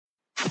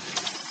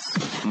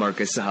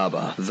Marcus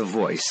Sahaba, the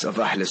voice of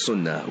Ahl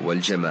Sunnah wal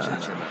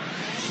Jama'ah.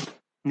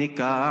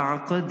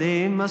 निकाह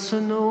दे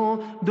मसनो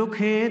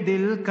दुखे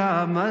दिल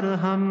का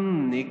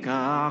मरहम,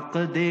 निकाह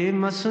दे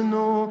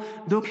मसनो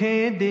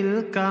दुखे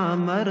दिल का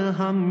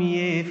मरहम,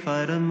 ये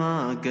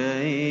फरमा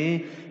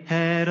गए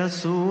है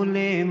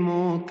रसूले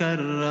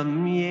मुकर्रम,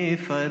 ये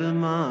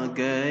फरमा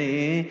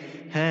गए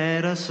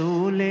है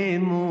रसूले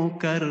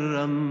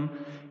मुकर्रम।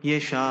 ये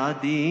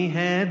शादी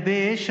है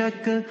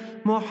बेशक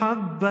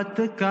मोहब्बत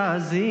का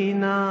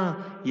जीना,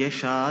 ये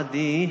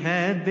शादी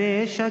है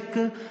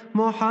बेशक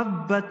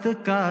मोहब्बत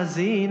का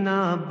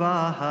जीना,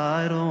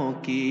 बहारों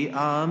की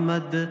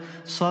आमद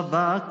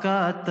सबा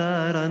का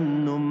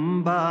तरन्नुम,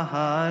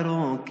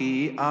 बहारों की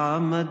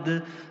आमद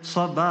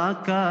सबा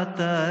का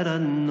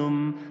तरन्नुम।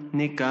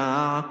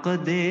 निकाह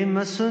दे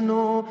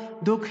मसनो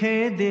दुखे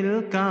दिल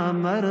का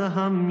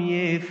मरहम,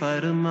 ये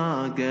फरमा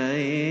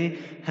गए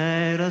है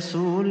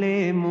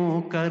रसूले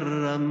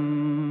मुकर्रम।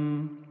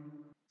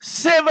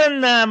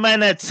 7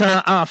 minutes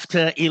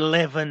after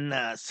 11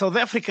 South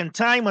African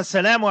time.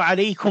 Assalamu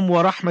alaikum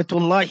wa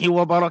rahmatullahi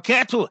wa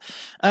barakatuh.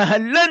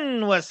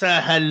 Ahlan wa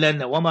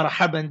sahlan wa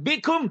marhaban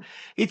bikum.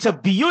 It's a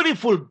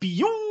beautiful,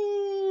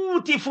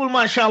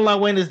 mashallah,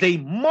 Wednesday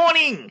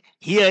morning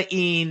here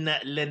in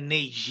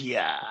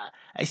Lenasia.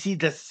 I see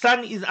the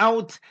sun is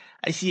out.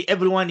 I see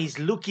everyone is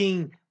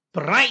looking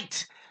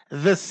bright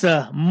this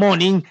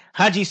morning.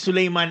 Haji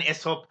Suleiman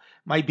Esop,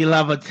 my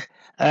beloved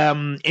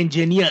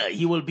engineer,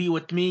 he will be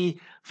with me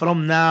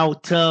from now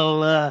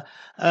till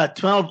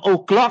 12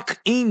 o'clock,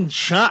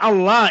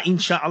 inshallah.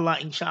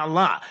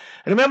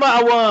 Remember,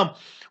 our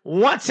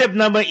WhatsApp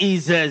number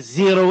is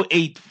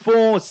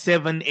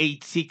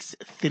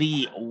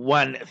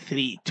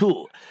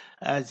 084-786-3132.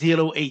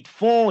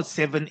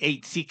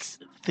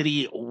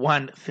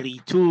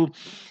 084-786-3132.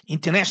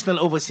 International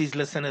overseas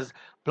listeners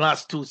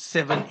 +2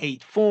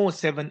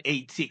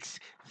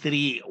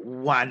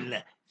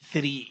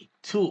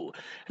 784-786-3132.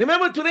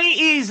 Remember, today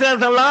is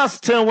the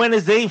last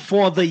Wednesday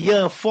for the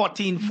year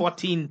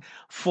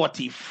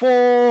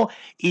 1444.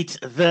 It's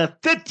the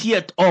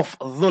 30th of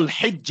Dhul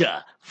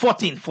Hijjah,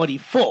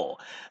 1444,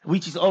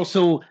 which is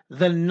also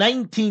the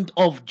 19th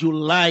of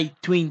July,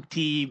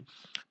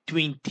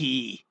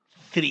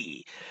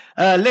 2023.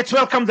 Let's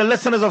welcome the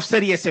listeners of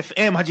Sirius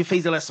FM, Haji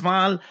Faisal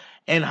Asmal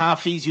and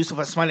Hafiz Yusuf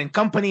Asmal and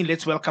company.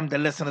 Let's welcome the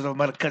listeners of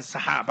Markaz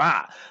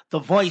Sahaba, the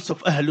voice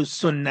of Ahlus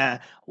Sunnah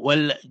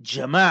wal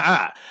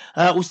Jama'ah.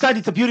 Ustad,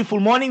 it's a beautiful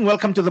morning.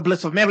 Welcome to the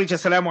Bliss of Marriage.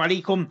 Assalamu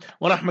alaikum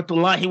wa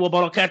rahmatullahi wa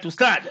barakatuh,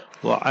 Ustad.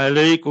 Wa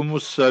alaikum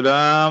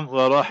assalam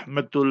wa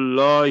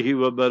rahmatullahi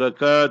wa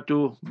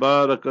barakatuh.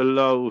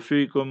 Barakallahu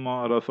feekum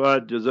wa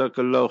arafat.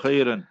 Jazakallahu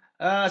khairan.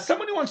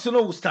 Somebody wants to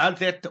know, Ustad,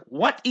 that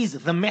what is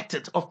the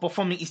method of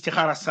performing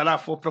istikhara salah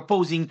for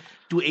proposing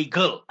to a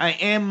girl? I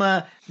am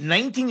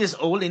 19 years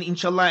old, and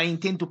inshallah I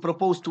intend to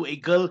propose to a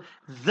girl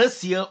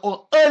this year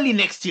or early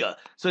next year,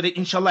 so that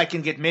inshallah I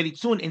can get married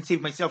soon and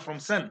save myself from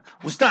sin.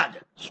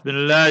 Ustad.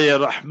 Bismillahir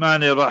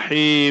Rahmanir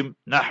Rahim.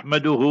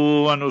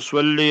 Nahmaduhu wa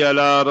nusalli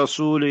ala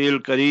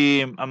rasulihil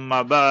kareem.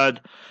 Amma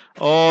ba'd.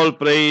 All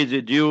praise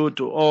is due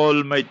to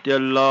Almighty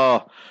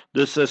Allah,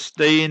 the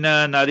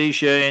sustainer,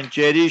 nourisher and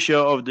cherisher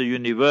of the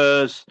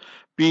universe.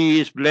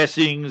 Peace,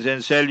 blessings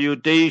and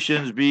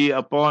salutations be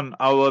upon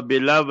our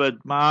beloved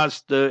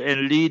master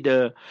and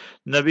leader,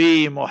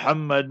 Nabi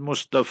Muhammad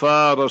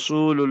Mustafa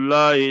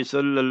Rasulullah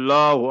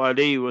sallallahu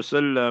alayhi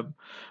wasallam.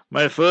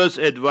 My first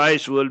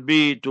advice will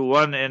be to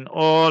one and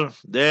all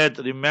that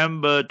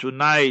remember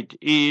tonight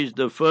is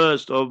the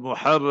 1st of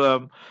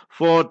Muharram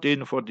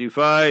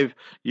 1445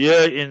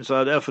 here in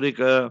South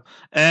Africa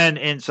and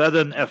in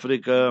Southern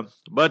Africa,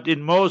 but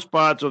in most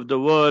parts of the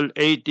world,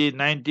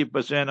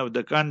 80-90% of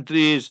the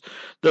countries,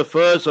 the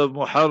 1st of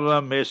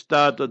Muharram has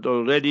started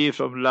already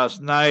from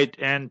last night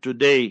and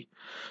today.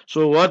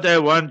 So what I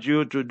want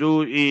you to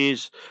do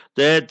is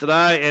that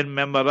try and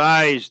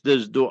memorize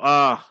this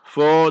dua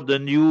for the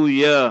new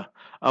year,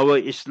 our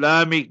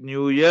Islamic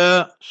new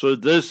year. So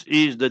this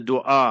is the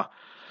dua.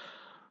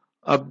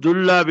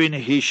 Abdullah bin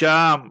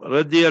Hisham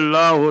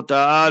radiallahu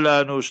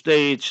ta'ala anhu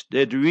states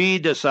that we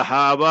the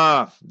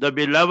Sahaba, the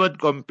beloved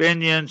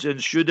companions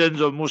and students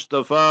of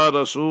Mustafa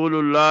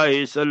Rasulullah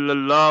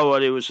sallallahu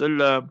alayhi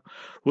wasallam,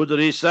 would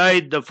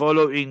recite the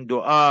following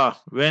dua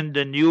when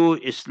the new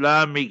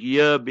Islamic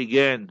year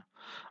began.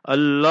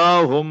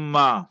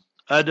 Allahumma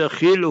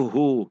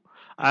adkhilhu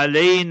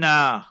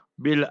alayna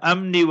bil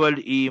amni wal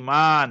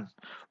iman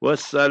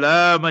was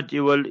salamati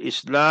wal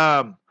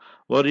islam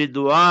wa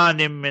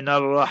ridwanim min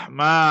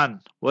ar-Rahman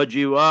wa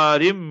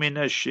jiwarim min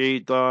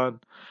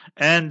ash-shaytan.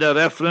 And the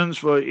reference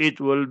for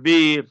it will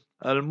be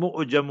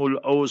Al-Mu'jam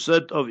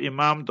al-Awsat of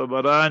Imam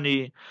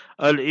Tabarani,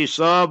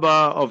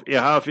 Al-Isaba of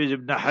Hafiz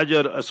ibn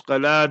Hajar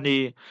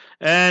Asqalani,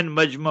 and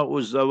Majma'u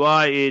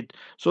Zawaid.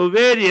 So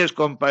various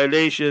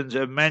compilations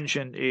have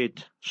mentioned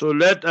it. So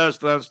let us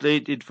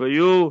translate it for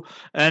you,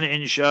 and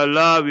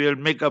inshallah we'll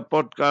make a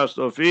podcast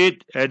of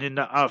it, and in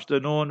the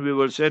afternoon we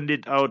will send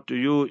it out to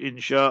you,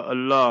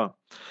 inshallah.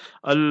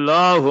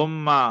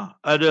 Allahumma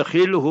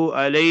adkhilhu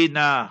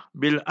alayna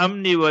bil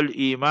amni wal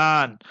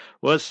iman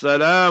was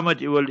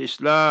salamati wal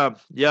Islam.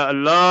 Ya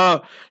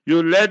Allah,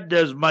 you let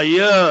this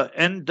year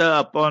enter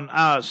upon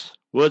us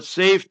with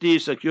safety,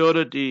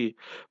 security,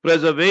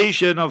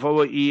 preservation of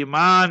our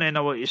iman and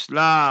our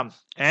Islam,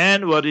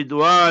 and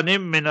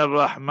waridwanim min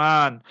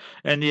ar-Rahman.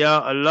 And Ya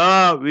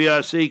Allah, we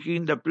are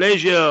seeking the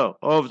pleasure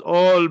of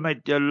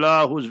Almighty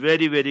Allah, who is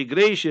very, very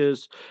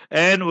gracious,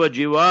 and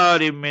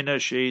wajiwarim min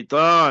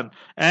ash-shaytan,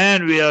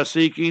 and we are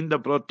seeking the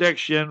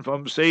protection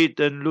from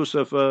Satan,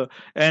 Lucifer,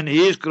 and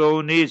his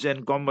cronies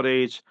and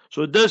comrades.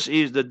 So this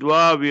is the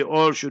dua we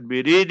all should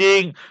be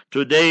reading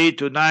today,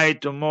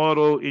 tonight,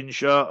 tomorrow,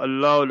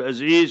 insha'Allah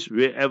al-Aziz,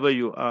 wherever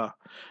you are.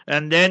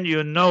 And then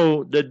you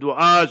know the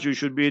du'as you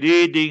should be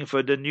reading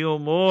for the new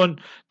moon.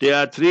 There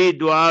are 3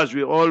 du'as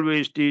we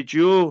always teach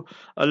you.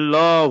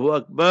 Allahu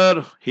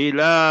Akbar,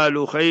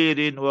 Hilalu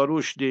Khairin wa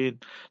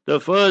Rushdin. The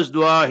first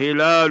dua,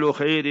 Hilalu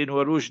Khairin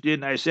wa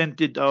Rushdin, I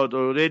sent it out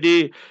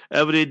already.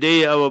 Every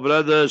day our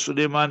brother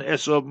Suleiman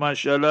Esop,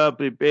 mashallah,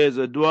 prepares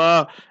a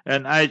dua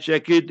and I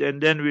check it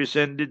and then we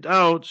send it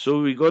out.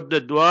 So we got the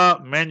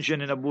dua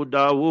mentioned in Abu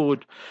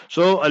Dawood.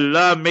 So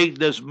Allah make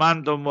this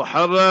month of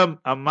Muharram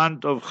a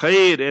month of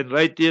khair and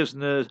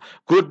righteousness,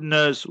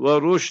 goodness, wa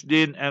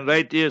rushdin and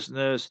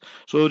righteousness.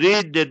 So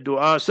read the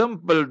dua,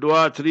 simple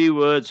dua, 3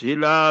 words,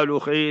 Hilalu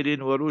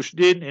Khairin wa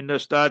Rushdin, in the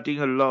starting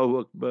Allahu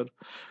Akbar.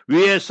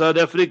 We as South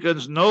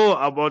Africans know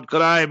about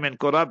crime and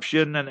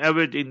corruption and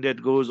everything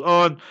that goes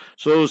on.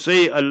 So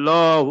say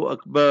Allahu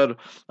Akbar.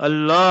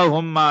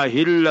 Allahumma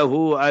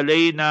hillahu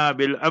alayna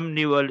bil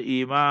amni wal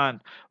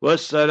iman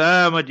was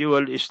salamati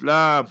wal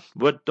Islam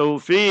wat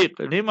tawfiq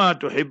lima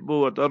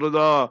tuhibbu wa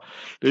tarda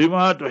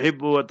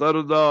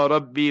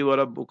Rabbi wa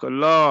Rabbuka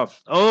Allah.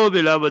 Oh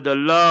beloved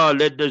Allah,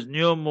 let this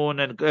new moon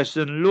and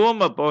crescent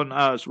loom upon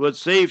us with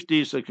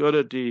safety,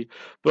 security,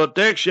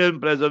 protection,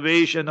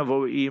 preservation of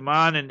our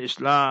iman and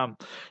Islam.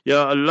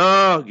 Ya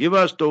Allah, give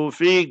us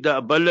tawfiq, the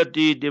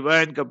ability,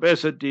 divine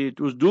capacity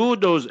to do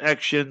those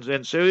actions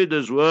and say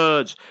those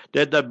words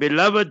that are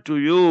beloved to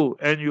you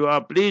and you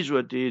are pleased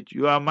with it.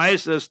 You are my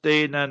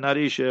sustainer,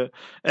 nourisher,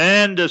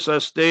 and the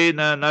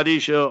sustainer,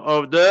 nourisher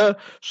of the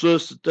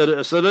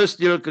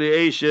celestial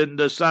creation,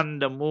 the sun,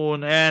 the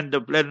moon, and the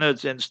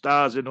planets and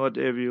stars and what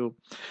have you.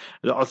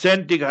 The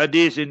authentic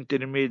hadith in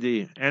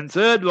Tirmidhi. And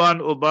third one,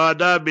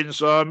 Ubadah bin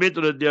Samit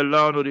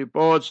radiallahu anhu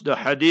reports, the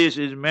hadith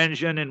is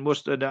mentioned in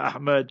Musnad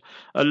Ahmad.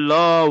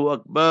 Allahu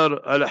Akbar,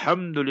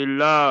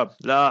 Alhamdulillah,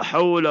 La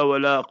hawla wa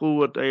la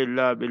quwwata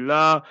illa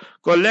billah.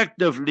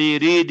 Collectively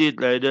read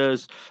it like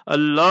this.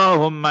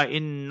 Allahumma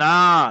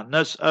inna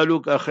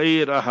nas'aluka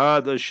khayra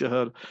hadha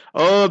shahr.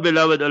 Oh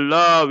beloved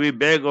Allah, we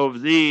beg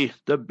of thee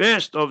the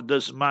best of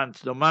this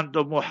month, the month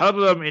of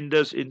Muharram in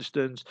this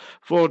instance,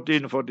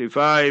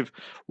 1445.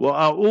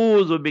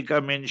 وأعوذ بك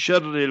من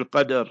شر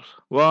القدر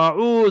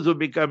وأعوذ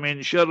بك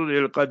من شر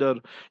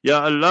القدر.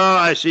 Ya Allah,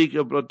 I seek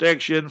your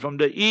protection from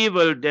the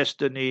evil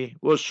destiny,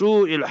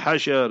 وسوء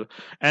الحشر,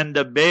 and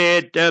the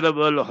bad,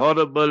 terrible,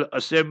 horrible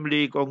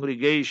assembly,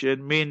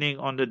 congregation, meaning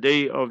on the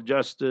day of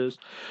justice.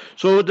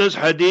 So this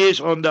hadith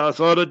on the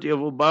authority of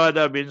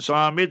Ubadah bin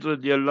Samit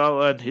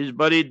radiallahu anh, he's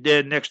buried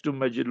there next to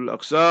Masjid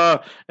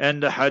al-Aqsa,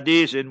 and the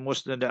hadith in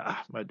Musnad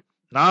Ahmad.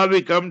 Now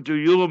we come to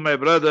you, my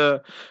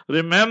brother.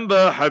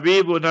 Remember,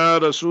 Habibuna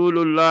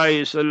Rasulullah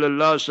sallallahu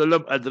alaihi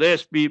wasallam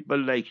addressed people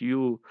like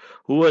you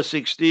who were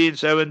 16,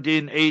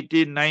 17,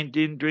 18,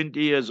 19, 20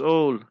 years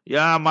old.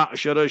 Ya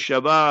ma'shara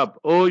shabab,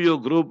 O you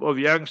group of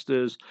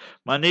youngsters.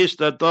 Man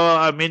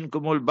istata'a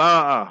minkumul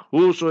ba'a,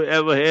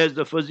 whosoever has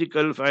the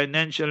physical,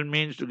 financial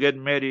means to get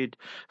married.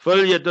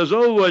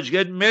 Falyatazawwaj,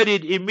 get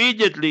married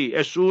immediately,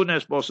 as soon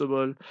as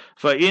possible.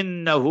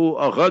 فَإِنَّهُ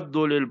أَغَضُّ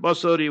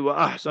لِلْبَصَرِ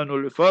وَأَحْسَنُ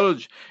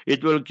الْفَرْجِ.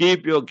 It will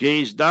keep your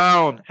gaze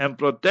down and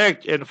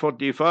protect and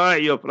fortify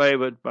your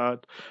private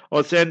part.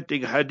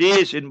 Authentic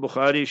hadith in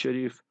Bukhari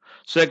Sharif.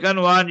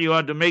 Second one, you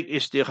want to make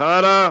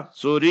istikhara,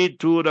 so read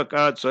 2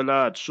 rakat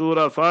salat,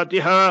 Surah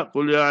Fatiha,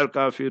 Qul Ya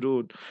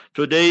Al-Kafirun.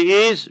 Today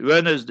is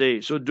Wednesday,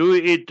 so do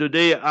it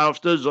today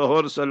after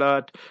Zohar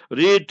salat.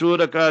 Read 2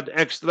 rakat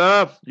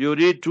extra, you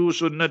read 2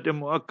 sunnat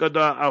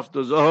muakkada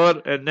after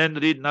Zohar, and then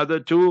read another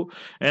 2,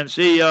 and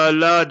say, Ya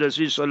Allah, this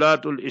is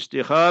Salatul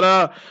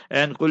Istikhara,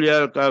 and Qul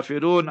Ya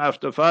Al-Kafirun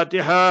after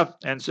Fatiha,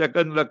 and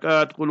second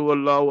rakat, Qul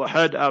Wallahu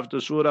Ahad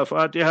after Surah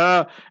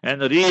Fatiha,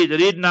 and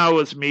read now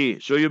with me,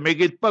 so you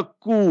make it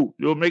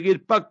you make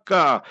it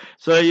pakka,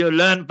 so you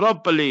learn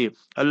properly.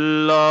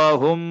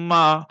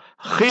 Allahumma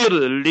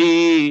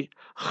khirli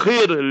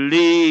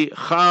khara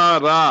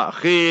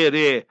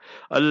khire.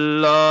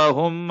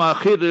 Allahumma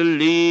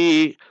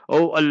khirli.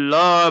 Oh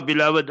Allah,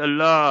 beloved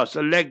Allah,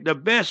 select the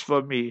best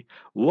for me.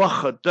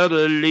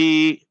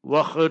 Wakhtarli,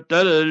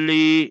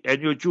 wakhtarli,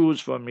 and you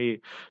choose for me.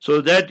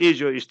 So that is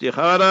your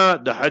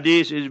istikhara. The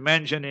hadith is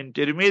mentioned in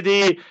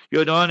Tirmidhi.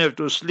 You don't have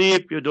to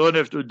sleep, you don't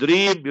have to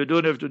dream, you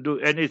don't have to do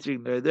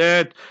anything like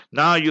that.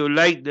 Now you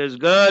like this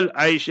girl,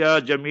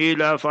 Aisha,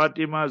 Jamila,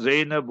 Fatima,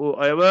 Zainab,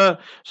 whoever.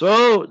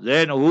 So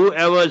then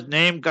whoever's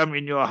name come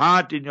in your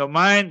heart, in your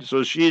mind,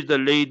 so she's the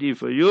lady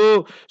for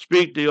you.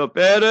 Speak to your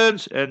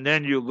parents, and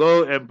then you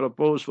go and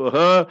propose for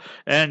her,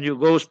 and you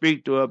go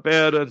speak to her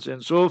parents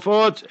and so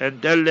forth,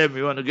 and tell them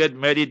you want to get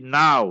married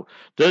now.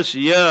 This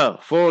year,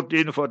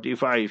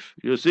 1445.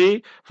 You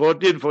see,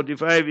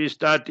 1445 is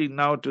starting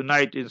now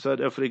tonight in South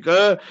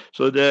Africa.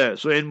 So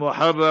in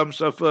Muharram,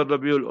 Safar,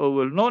 Rabiul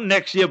Awwal. No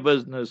next year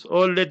business.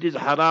 All that is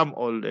haram,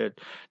 all that.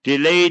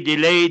 Delay,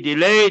 delay,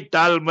 delay,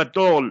 tal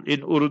matol.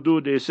 In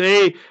Urdu they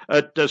say,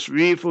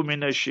 at-tasweefu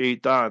min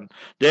ash-shaytan.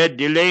 That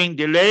delaying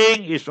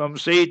is from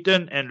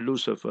Satan and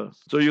Lucifer.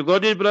 So you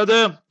got it,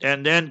 brother?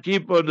 And then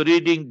keep on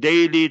reading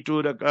daily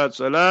 2 rakat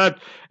salat,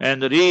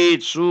 and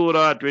read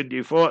Surah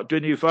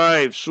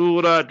 25,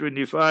 Surah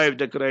 25,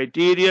 the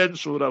criterion,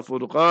 Surah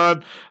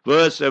Furqan,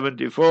 verse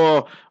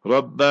 74.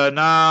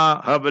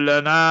 رَبَّنَا هَبْ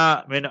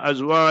لَنَا مِنْ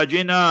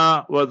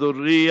أَزْوَاجِنَا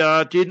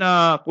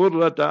وَذُرِّيَّاتِنَا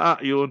قُرَّةَ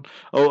أَعْيُنٍ.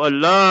 Oh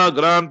Allah,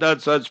 grant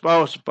us such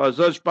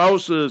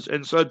spouses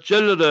and such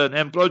children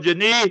and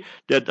progeny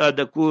that are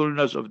the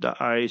coolness of the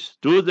eyes.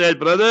 Do that,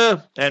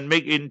 brother, and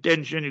make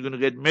intention you're going to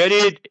get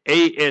married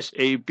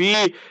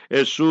ASAP,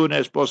 as soon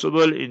as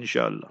possible,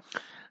 inshallah.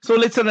 So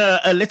let's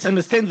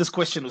understand this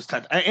question,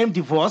 Ustad. I am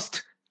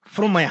divorced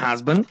from my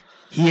husband.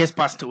 He has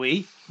passed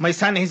away. My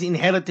son has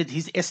inherited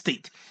his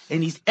estate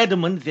and is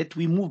adamant that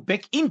we move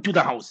back into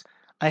the house.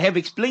 I have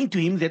explained to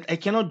him that I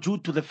cannot due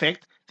to the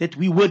fact that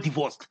we were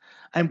divorced.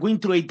 I'm going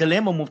through a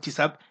dilemma, Mufti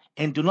Sahib,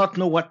 and do not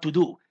know what to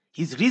do.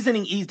 His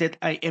reasoning is that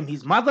I am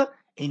his mother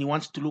and he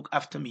wants to look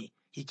after me.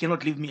 He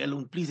cannot leave me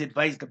alone. Please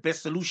advise the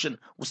best solution,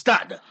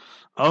 Ustad.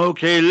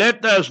 Okay,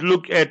 let us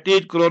look at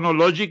it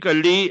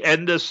chronologically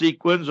and the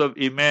sequence of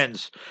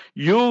events.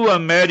 You were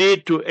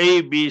married to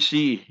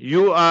ABC.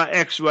 You are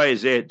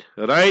XYZ,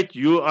 right?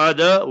 You are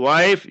the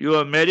wife. You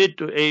are married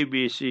to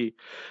ABC.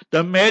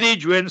 The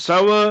marriage went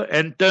sour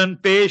and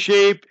turned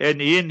pear-shaped,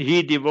 and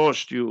he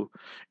divorced you.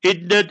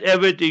 It did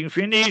everything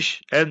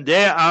finish, and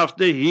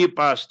thereafter he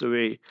passed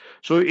away.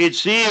 So it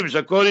seems,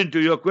 according to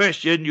your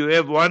question, you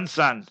have one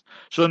son.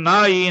 So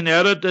now he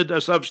inherited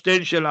a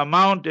substantial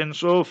amount and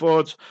so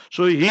forth.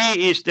 So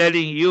he is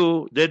telling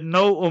you that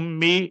no,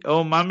 ummi,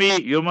 oh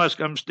mummy, you must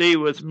come stay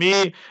with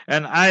me,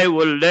 and I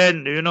will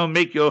then,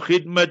 make your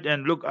khidmat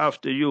and look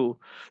after you.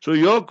 So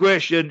your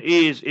question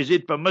is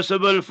it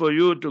permissible for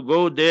you to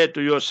go there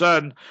to your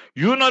son?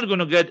 You're not going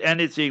to get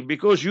anything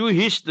because you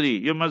history.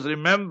 You must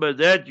remember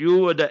that you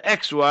were the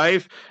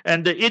ex-wife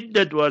and the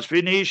iddat was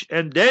finished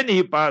and then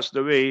he passed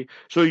away.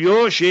 So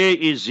your share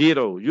is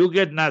zero. You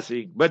get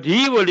nothing. But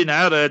he will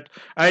inherit.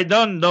 I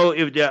don't know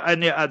if there are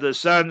any other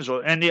sons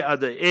or any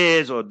other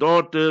heirs or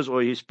daughters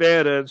or his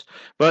parents.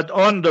 But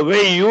on the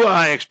way you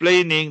are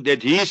explaining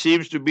that he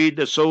seems to be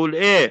the sole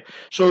heir.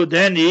 So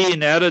then he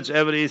inherits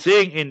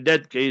everything in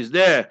that case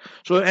there.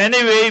 So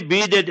anyway,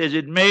 be that as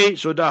it may,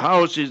 so the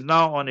house is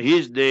now on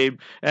his name,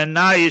 and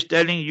now he's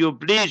telling you,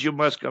 please, you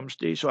must come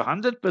stay. So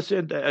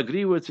 100% I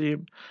agree with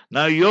him.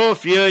 Now your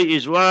fear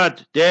is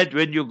what? That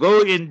when you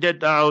go in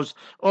that house,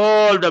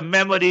 all the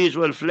memories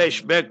will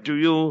flash back to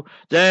you,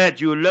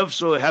 that you lived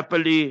so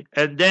happily,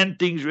 and then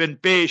things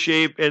went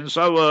pear-shaped and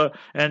sour,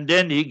 and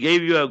then he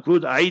gave you a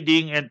good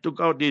hiding and took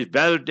out his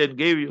belt and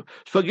gave you.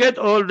 Forget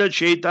all that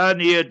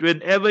shaitaniyat.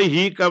 Whenever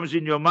he comes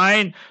in your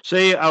mind,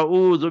 say,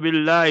 A'udhu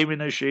billahi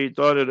minash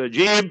shaitanir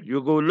rajim.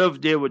 You go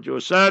live there with your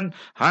son,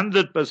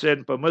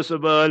 100%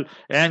 permissible,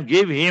 and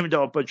give him the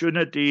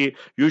opportunity.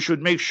 You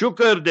should make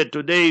shukr that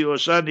today your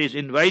son is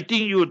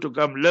inviting you to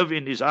come live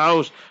in his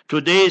house.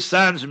 Today's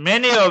sons,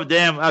 many of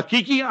them are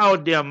kicking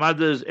out their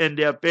mothers and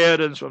their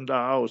parents from the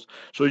house.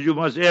 So you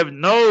must have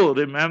no,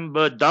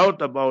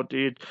 doubt about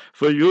it.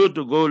 For you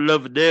to go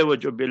live there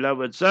with your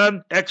beloved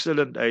son,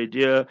 excellent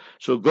idea.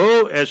 So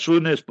go as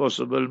soon as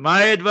possible.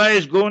 My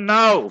advice, go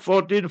now,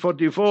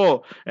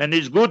 1444. And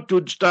it's good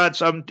to start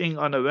something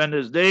on a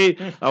Wednesday.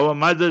 Our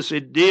mother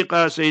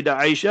Siddiqa, Sayyidah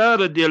Aisha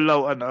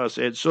radiallahu anha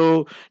said,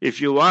 so if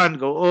you want,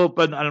 go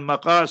open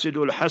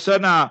Al-Maqasidul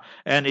Hasana,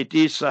 and it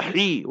is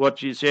sahih. What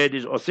she said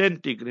is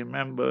authentic,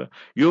 remember.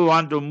 You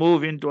want to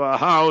move into a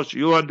house,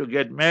 you want to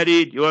get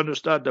married, you want to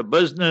start a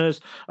business.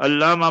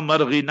 Allama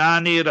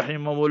Marghinani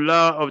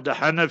rahimahullah of the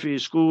Hanafi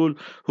school,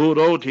 who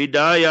wrote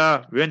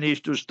Hidayah, when he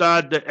used to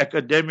start the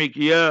academic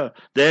year,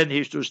 then he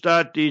used to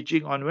start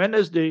teaching on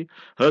Wednesday.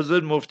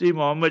 Hazrat Mufti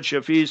Muhammad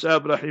Shafi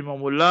Sahib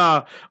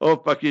rahimahullah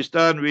of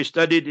Pakistan, we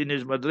studied in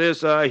his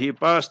madrasa. He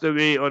passed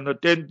away on the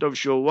 10th of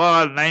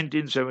Shawwal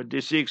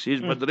 1976.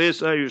 His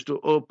madrasa used to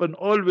open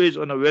always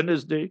on a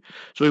Wednesday.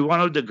 So he's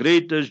one of the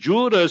greatest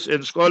jurists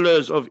and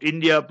scholars of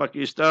India,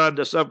 Pakistan,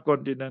 the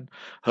subcontinent.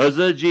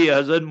 Hazrat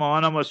Hazrat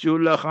Maulana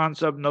Masihullah Khan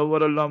Sahib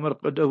Nawwarallah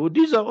Marqadahu.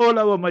 These are all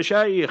our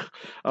mashayikh,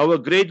 our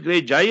great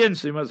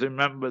giants. You must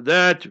remember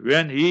that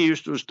when he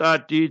used to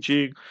start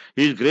teaching,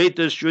 his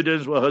greatest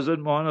students were Hazrat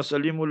Maulana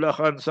Salimullah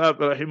Khan Sahib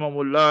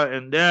Rahimahullah,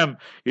 and them.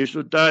 He used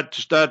to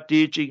start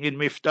teaching in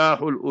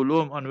Miftahul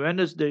Ulum on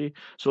Wednesday.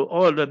 So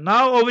all the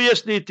now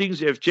obviously things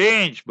have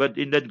changed, but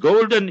in that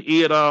golden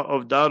era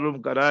of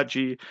Darul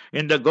Karachi,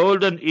 in the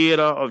golden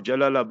era of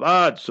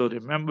Jalalabad, so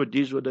remember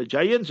these were the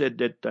giants at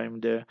that time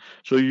there.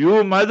 So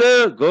you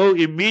mother, go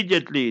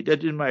immediately.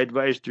 That is my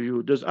advice to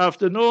you. This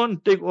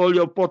afternoon, take all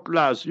your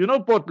potlas. You know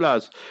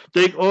potlas.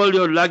 Take all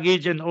your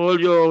luggage and all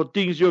your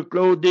things, your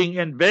clothing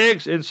and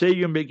bags, and say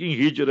you're making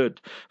hijrat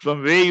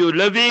from where you're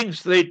living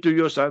straight to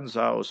your son's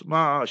house.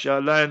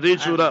 MashaAllah. And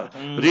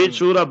read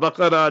Surah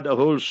Baqarah, the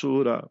whole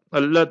surah.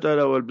 Allah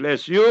Ta'ala will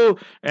bless you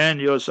and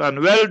your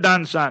son. Well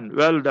done, son.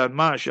 Well done.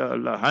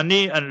 MashaAllah.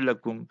 Hani and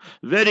lakum.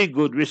 Very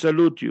good. We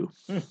salute you.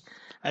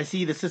 I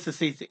see the sister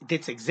says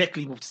that's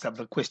exactly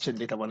the question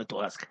that I wanted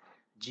to ask.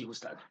 Gee,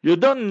 Ustad. You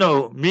don't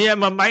know. Me,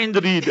 I'm a mind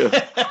reader.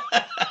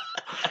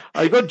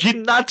 I got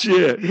jinnats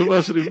here. You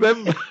must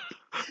remember.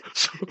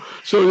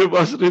 So you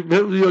must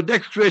remember your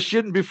next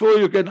question before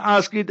you can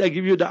ask it. I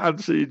give you the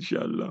answer,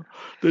 inshallah.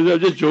 I'm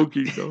just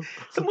joking now.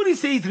 Somebody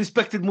says,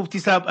 respected Mufti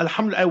Sahib,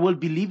 Alhamdulillah, I will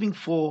be leaving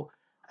for,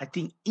 I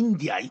think,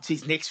 India. It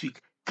says next week.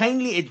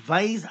 Kindly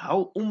advise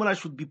how Umrah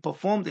should be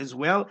performed as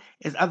well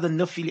as other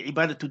nafil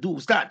ibadah to do,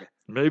 Ustad.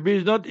 Maybe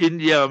it's not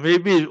India,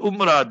 maybe it's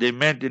Umrah they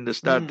meant in the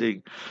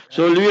starting.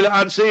 So we will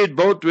answer it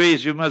both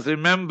ways. You must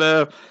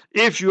remember,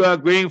 if you are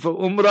going for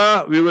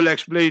Umrah, we will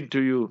explain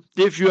to you.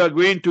 If you are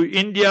going to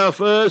India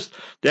first,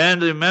 then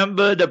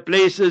remember the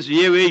places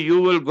here where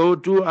you will go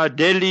to are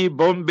Delhi,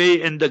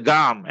 Bombay and the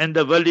Gam and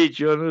the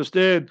village, you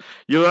understand?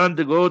 You want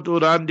to go to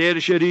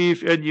Randir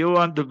Sharif and you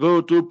want to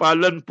go to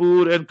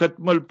Palanpur and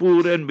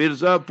Katmalpur and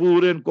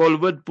Mirzapur and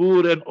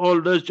Kolvatpur and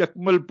all those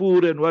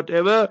Chakmalpur and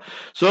whatever.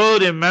 So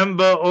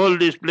remember all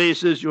these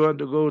places you want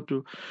to go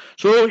to.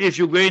 So if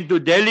you're going to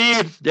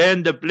Delhi,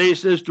 then the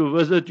places to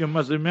visit you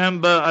must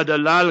remember are the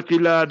Lal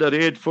Qila, the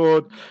Red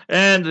Fort,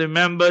 and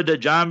remember the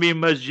Jami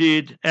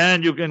Masjid,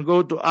 and you can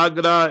go to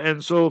Agra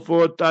and so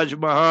forth, Taj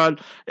Mahal,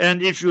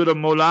 and if you're a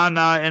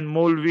Maulana and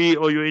Molvi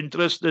or you're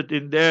interested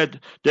in that,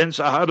 then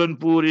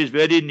Saharanpur is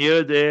very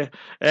near there,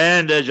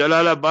 and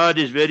Jalalabad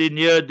is very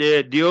near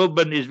there,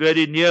 Deoband is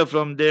very near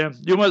from there.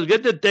 You must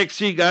get a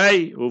taxi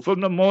guy who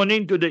from the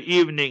morning to the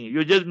evening,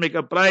 you just make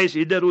a price,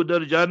 idhar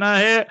udhar jana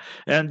hai,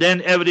 and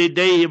then every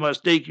day he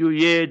must take you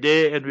here,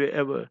 there and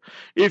wherever.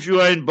 If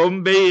you are in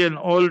Bombay and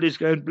all these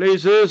kind of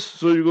places,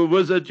 so you go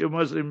visit, you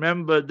must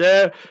remember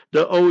there,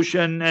 the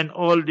ocean and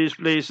all these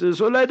places.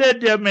 So like that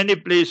there are many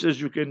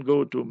places you can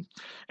go to.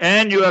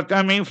 And you are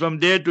coming from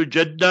there to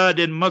Jeddah,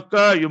 then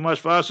Makkah, you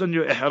must fasten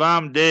your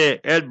ihram there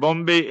at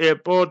Bombay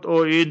airport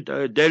or in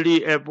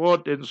Delhi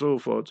airport and so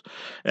forth.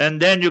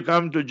 And then you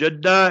come to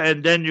Jeddah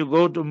and then you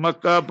go to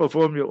Makkah,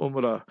 perform your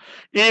Umrah.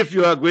 If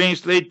you are going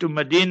straight to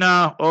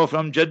Medina or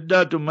from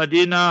Jeddah to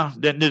Medina,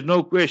 then there's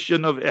no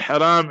question of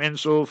ihram and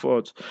so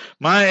forth.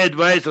 My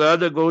advice,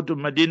 rather go to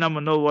Medina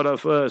Munawwara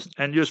first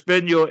and you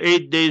spend your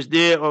 8 days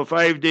there or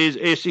 5 days,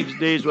 6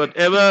 days,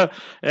 whatever,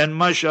 and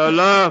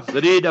mashallah,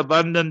 read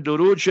abundant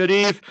Durood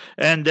Sharif,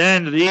 and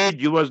then read,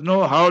 you must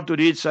know how to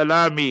read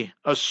Salami.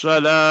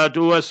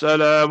 As-salatu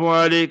was-salamu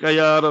alayka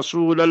ya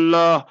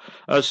Rasulallah.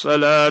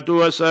 As-salatu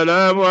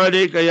was-salamu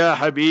alayka ya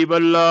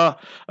Habiballah.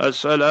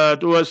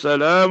 As-salatu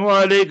was-salamu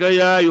alayka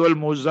ya ayyuhal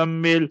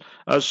muzammil.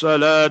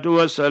 As-salatu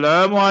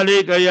was-salamu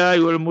alayka ya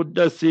ayyuhal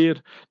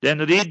muddathir. Then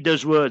read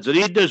those words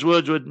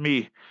with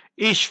me.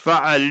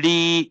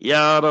 Ishfa'ali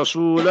ya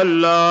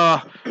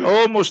Rasulallah.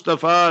 O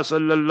Mustafa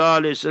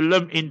sallallahu alayhi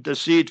wasallam,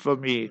 intercede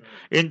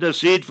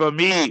for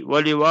me,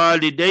 wali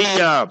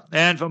walidayya,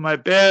 and for my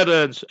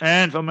parents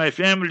and for my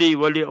family,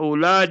 wali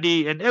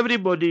awladi, and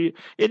everybody.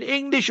 In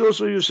English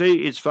also you say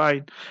it's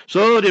fine.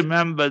 So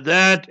remember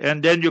that,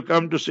 and then you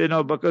come to Sayyidina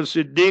Abu Bakr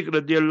Siddiq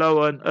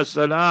radiyallahu anh.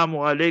 Assalamu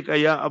alayka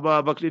ya Abu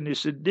Bakr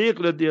Siddiq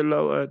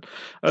radiyallahu anh.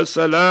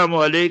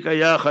 Assalamu alayka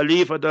ya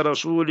Khalifata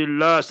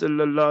Rasulillah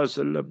sallallahu alayhi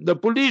wasallam. The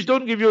police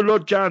don't give you a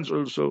lot chance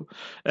also.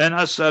 And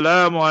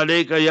Assalamu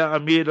alayka ya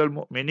Amir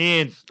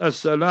al-Mu'mineen.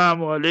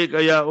 Assalamu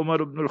alayka ya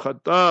Umar ibn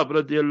al-Khattab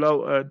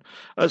radiyallahu anh.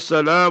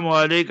 Assalamu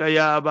alayka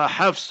ya Aba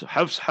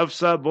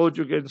Hafsa, both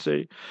you can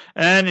say.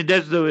 And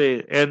that's the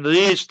way. And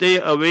really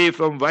stay away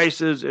from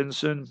vices and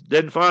sin.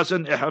 Then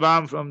fasten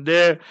ihram from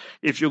there.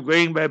 If you're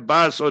going by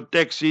bus or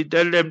taxi,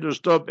 tell them to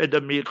stop at the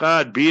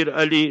Miqat, Bir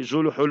Ali,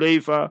 Zul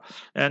Hulayfa,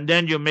 and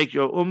then you make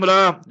your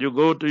Umrah, you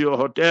go to your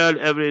hotel,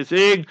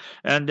 everything,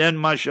 and then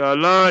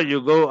mashallah, Marwa,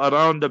 you go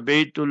around the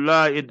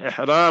Baytullah in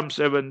Ihram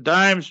 7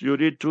 times, you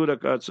read 2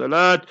 rakat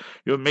salat,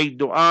 you make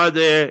dua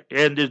there,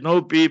 and there's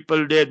no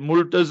people there.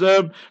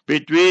 Multazam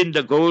between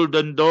the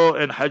golden door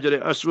and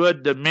Hajar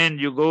Aswad, the men,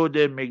 you go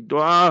there, make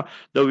dua,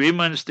 the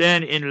women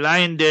stand in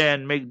line there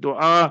and make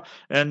dua,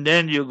 and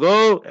then you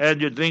go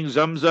and you drink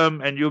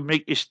Zamzam and you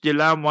make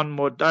istilam 1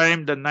 more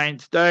time, the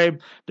 9th time,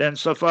 then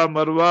Safa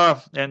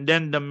Marwa, and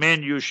then the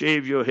men, you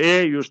shave your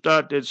hair, you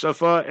start at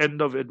Safa,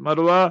 end of at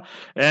Marwa,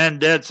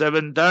 and that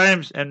 7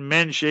 times, and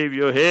men shave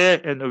your hair,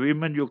 and the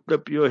women, you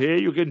clip your hair.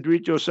 You can do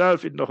it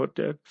yourself in the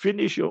hotel.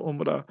 Finish your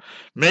Umrah.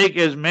 Make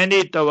as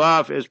many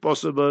tawaf as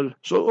possible.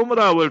 So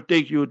Umrah will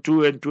take you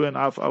 2 and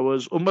 2.5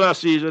 hours. Umrah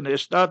season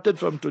has started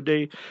from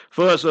today,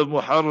 1st of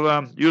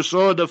Muharram. You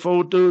saw the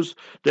photos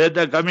that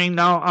are coming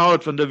now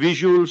out from the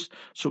visuals.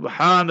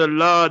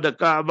 Subhanallah, the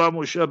Kaaba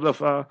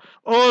Musharrafa,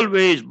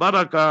 always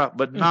barakah,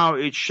 but now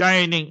it's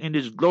shining in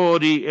its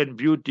glory and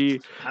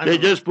beauty. They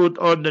just put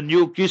on the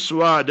new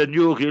kiswa, the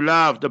new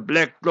ghilaf, the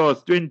black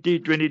cloth, 20,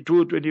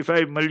 22,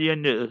 25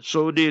 million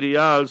Saudi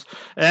riyals.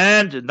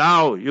 And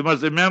now you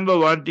must remember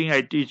one thing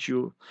I teach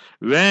you.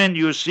 When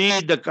you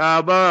see the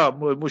Kaaba,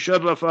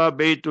 Musharrafa,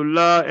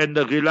 Baytullah, and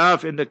the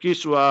ghilaf and the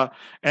kiswa,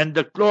 and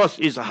the cloth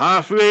is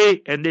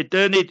halfway and they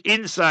turn it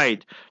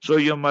inside, so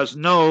you must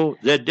know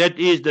that that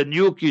is the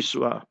new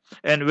kiswa.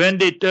 And when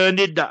they turn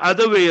it the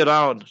other way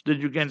around, so that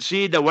you can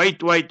see the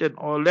white and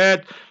all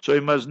that, so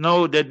you must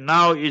know that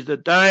now is the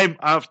time.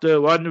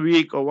 After 1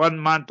 week or 1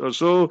 month or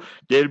so,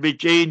 they'll be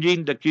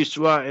changing the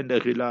kiswa and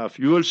the khilaf.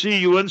 You will see,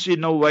 you won't see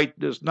no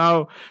whiteness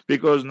now,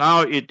 because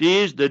now it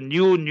is the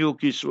new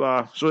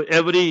kiswa. So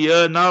every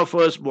year now,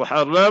 1st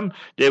Muharram,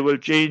 they will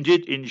change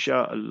it,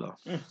 inshallah.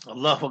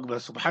 Allahu Akbar,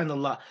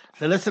 subhanallah.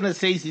 The listener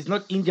says it's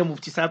not India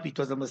Mufti Sahib, it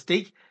was a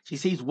mistake. She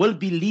says we'll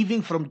be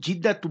leaving from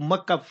Jeddah to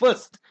Makkah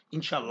first,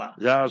 inshallah.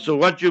 Yeah, so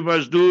what you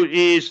must do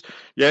is,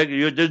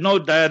 there's no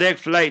direct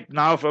flight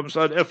now from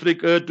South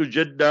Africa to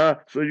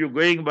Jeddah, so you're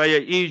going via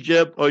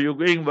Egypt, or you're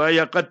going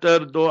via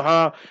Qatar,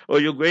 Doha, or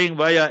you're going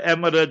via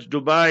Emirates,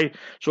 Dubai.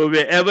 So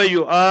wherever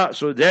you are,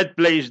 so that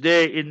place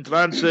there in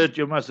transit,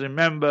 you must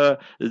remember,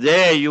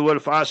 there you will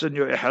fasten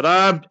your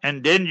ihram,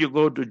 and then you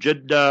go to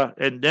Jeddah,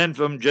 and then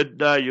from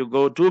Jeddah you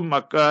go to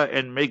Makkah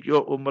and make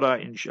your umrah,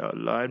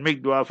 inshallah, and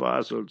make dua for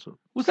us also.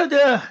 Ustad,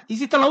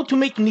 is it allowed to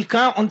make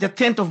nikah on the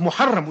 10th of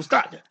Muharram,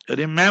 Ustad?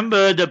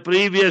 Remember the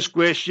previous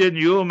question,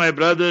 you, my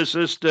brother,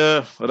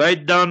 sister,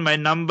 write down my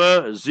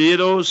number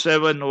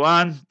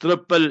 071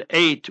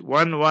 888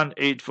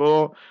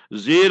 1184,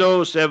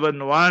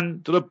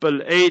 071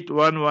 888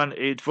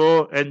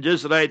 1184, and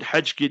just write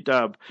Hajj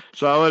Kitab.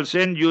 So I will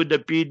send you the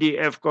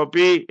PDF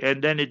copy,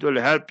 and then it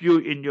will help you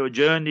in your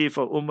journey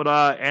for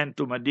Umrah and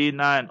to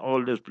Medina and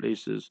all these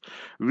places.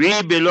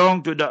 We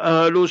belong to the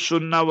Ahlus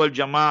Sunnah wal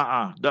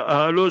Jama'ah. The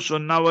Ahlus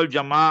Sunnah wal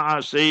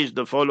Jama'ah says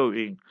the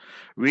following.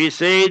 We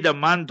say the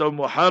month of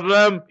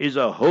Muharram is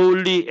a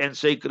holy and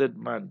sacred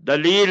month.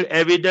 Dalil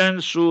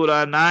evidence,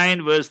 Surah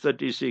 9 verse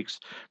 36.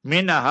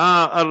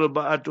 Minha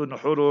arba'atun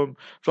hurum.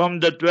 From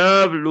the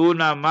 12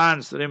 lunar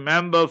months,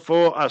 remember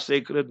 4 are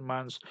sacred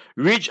months.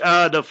 Which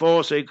are the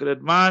 4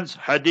 sacred months?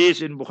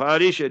 Hadith in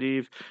Bukhari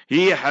Sharif.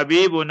 He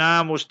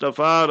Habibuna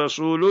Mustafa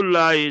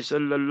Rasulullah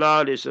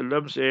sallallahu alayhi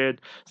wasallam said,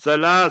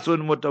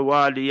 Thalathun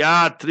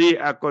mutawaliyat, 3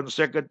 are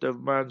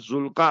consecutive months.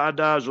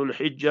 Zulqa'dah,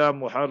 Zulhijjah,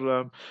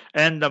 Muharram,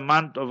 and the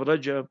month of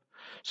Rajab.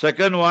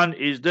 Second one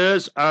is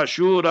this,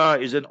 Ashura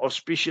is an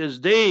auspicious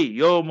day,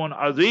 Yawmun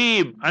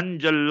Azim,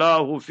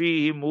 Anjallahu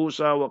fihi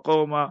Musa wa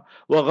qawma,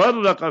 wa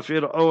gharraqa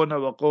Fir'auna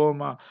wa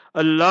qawma.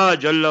 Allah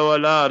Jalla wa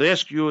ala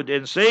rescued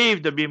and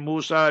saved Nabi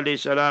Musa alayhi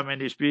salam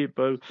and his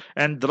people,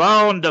 and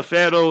drowned the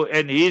Pharaoh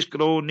and his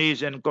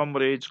cronies and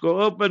comrades.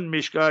 Go open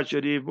Mishkat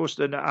Sharif,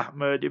 Musnad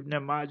Ahmad,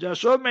 Ibn Majah,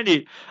 so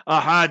many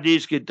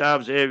ahadith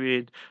kitabs have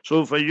it.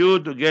 So for you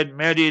to get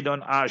married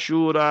on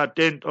Ashura,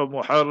 10th of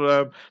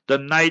Muharram, the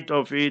night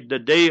of it, the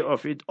day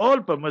of it, all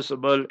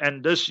permissible.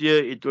 And this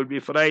year it will be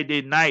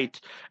Friday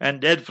night,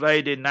 and that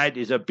Friday night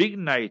is a big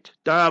night.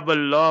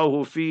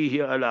 Taballahu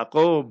fihi ala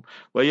qawm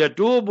wa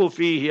yatubu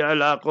fihi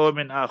ala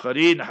qawmin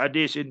akharin.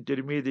 Hadith in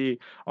Tirmidhi.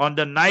 On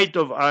the night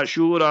of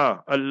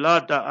Ashura,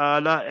 Allah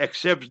Ta'ala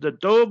accepts the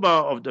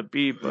tawbah of the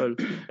people,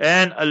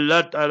 and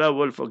Allah Ta'ala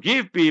will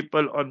forgive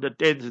people on the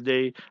 10th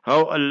day.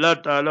 How Allah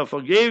Ta'ala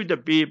forgave the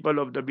people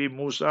of Nabi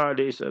Musa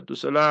alayhi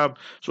salam.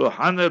 So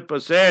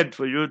 100%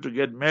 for you to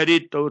get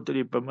married,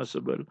 totally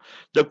permissible.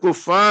 The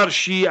kuffar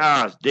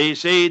Shi'as, they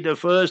say the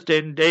first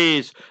 10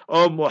 days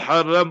of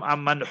Muharram are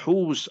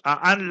manhus, are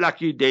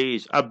unlucky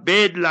days, are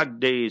bad luck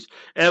days.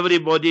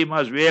 Everybody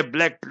must wear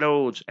black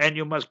clothes, and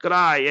you must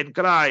cry and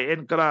cry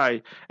and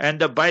cry. And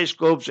the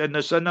bioscopes and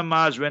the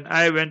cinemas, when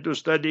I went to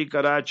study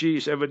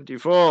Karachi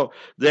 74,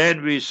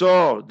 then we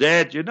saw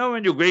that,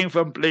 when you're going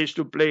from place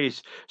to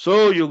place,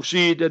 so you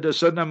see that the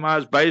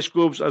cinemas,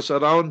 bioscopes are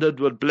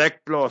surrounded with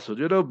black cloth,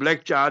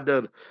 black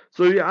chadar.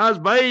 So we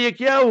asked, bhai, ye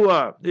kya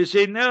hua? They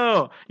say,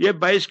 no, ye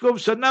bioscope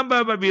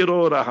sanamba bhi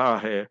ro raha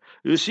hai.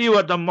 You see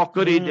what the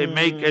mockery they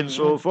make and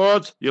so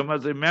forth. You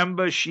must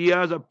remember,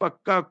 Shias are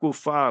pakka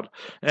kuffar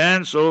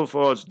and so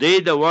forth.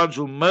 They the ones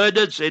who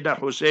murdered Sayyidina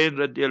Hussein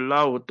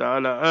radiallahu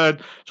ta'ala.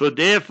 So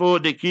therefore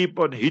they keep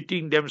on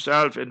hitting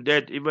themselves and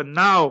that even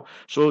now.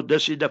 So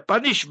this is the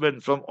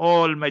punishment from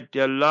Almighty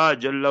Allah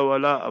Jalla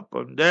wala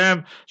upon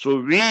them.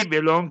 So we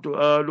belong to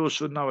Ahlul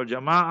Sunnah wal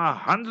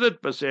Jama'ah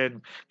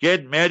 100%.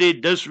 Get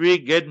married this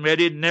week, get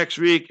married next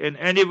week, and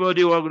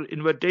anybody who has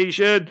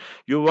invitation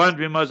you want,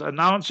 we must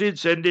announce it.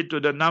 Send it to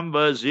the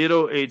number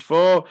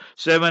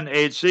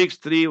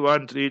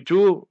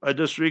 084-786-3132.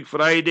 This week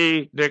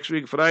Friday, next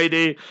week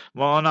Friday,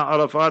 Maulana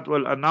Arafat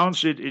will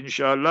announce it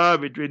inshallah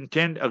between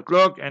 10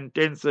 o'clock and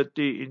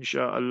 10:30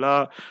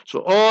 inshallah.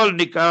 So all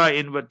nikah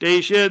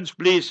invitations,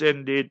 please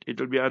send it. It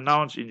will be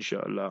announced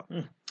inshallah.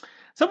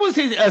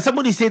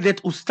 Somebody said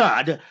that,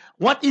 Ustad,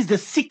 what is the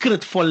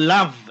secret for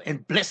love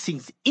and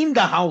blessings in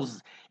the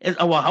house, as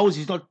our house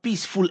is not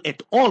peaceful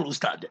at all,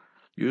 Ustad?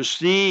 You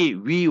see,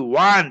 we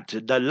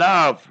want the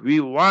love, we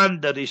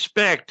want the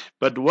respect,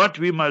 but what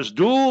we must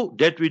do,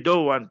 that we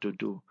don't want to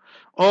do.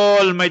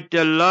 Almighty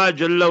Allah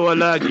Jalla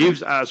wala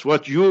gives us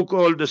what you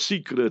call the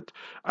secret.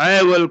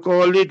 I will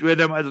call it,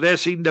 when I'm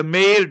addressing the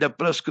male, the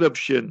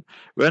prescription.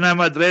 When I'm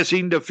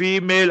addressing the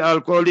female,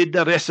 I'll call it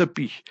the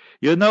recipe.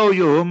 You know,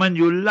 you woman,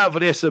 you love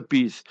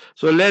recipes.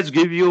 So let's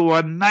give you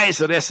one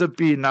nice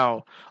recipe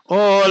now.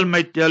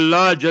 Almighty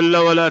Allah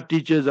Jalla wala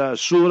teaches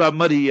us Surah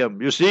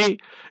Maryam. You see,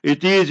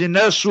 it is in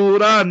a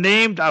surah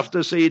named after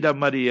Sayyidah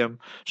Maryam.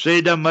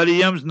 Sayyidah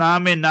Maryam's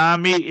Nami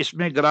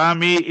Isme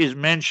Grami is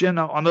mentioned,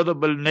 an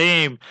honorable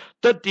name,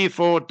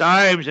 34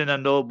 times in the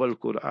Noble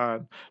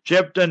Quran.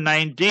 Chapter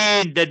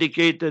 19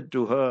 dedicated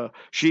to her.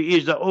 She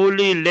is the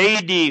only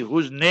lady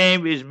whose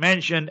name is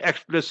mentioned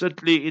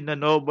explicitly in the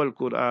Noble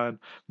Quran.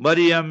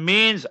 Maryam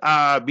means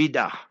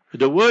Abidah,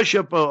 the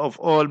worshipper of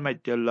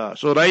Almighty Allah.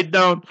 So write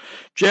down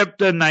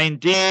chapter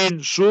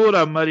 19,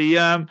 Surah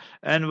Maryam,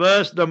 and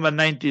verse number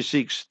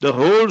 96. The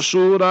whole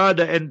surah,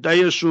 the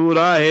entire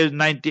surah has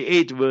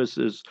 98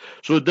 verses.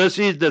 So this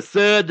is the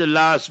third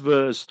last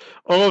verse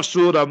of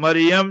Surah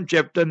Maryam,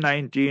 chapter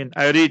 19.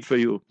 I read for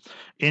you.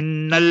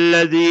 Innal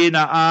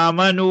ladhina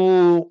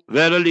amanu,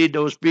 verily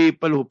those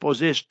people who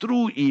possess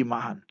true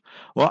iman.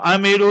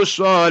 وَعَمِلُوا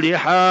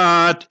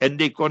الصَّالِحَاتِ, and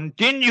they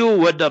continue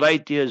with the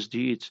righteous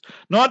deeds.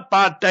 Not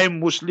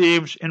part-time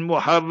Muslims. In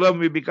Muharram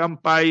we become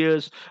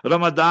pious,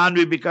 Ramadan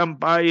we become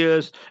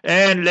pious,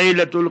 and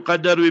Laylatul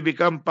Qadr we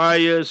become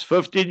pious,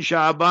 15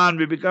 Sha'ban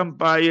we become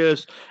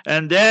pious,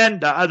 and then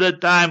the other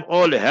time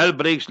all hell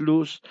breaks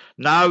loose.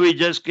 Now we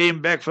just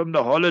came back from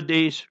the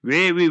holidays,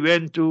 where we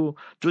went to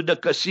the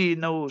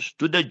casinos,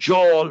 to the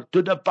jawl,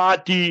 to the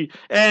party,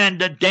 and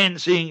the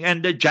dancing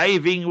and the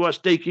jiving was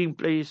taking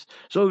place.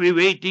 So we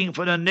waiting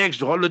for the next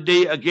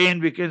holiday again.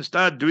 We can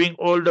start doing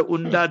all the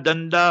unda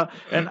danda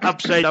and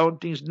upside down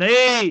things.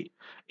 Nay.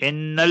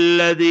 Innal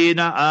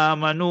ladhina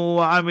amanu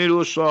wa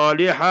amilu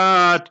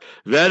salihat,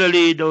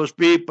 verily those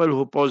people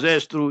who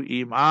possess true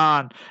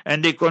iman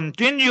and they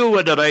continue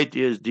with the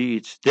righteous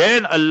deeds.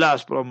 Then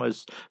Allah's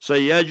promise,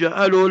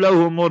 sayaj'alu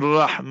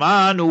lahumur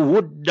rahmanu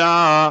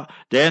wudda,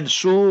 then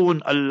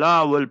soon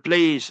Allah will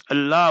place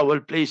in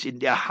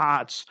their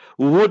hearts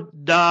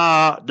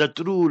wudda, the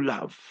true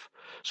love.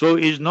 So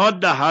it's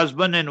not the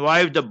husband and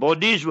wife, the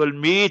bodies will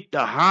meet,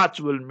 the hearts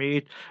will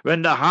meet.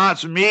 When the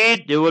hearts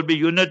meet, there will be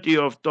unity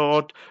of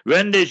thought.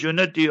 When there's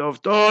unity of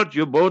thought,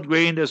 you both go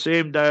in the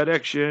same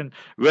direction.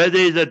 Whether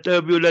it's the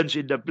turbulence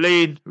in the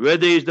plane,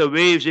 whether it's the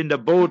waves in the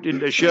boat, in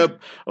the ship,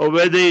 or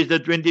whether it's the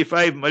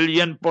 25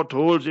 million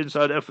potholes in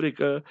South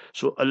Africa.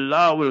 So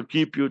Allah will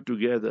keep you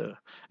together.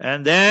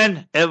 And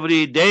then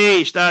every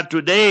day, start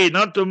today,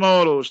 not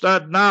tomorrow,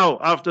 start now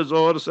after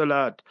Zohar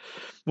Salat.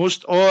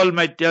 Most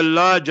Almighty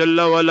Allah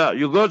Jalla wala.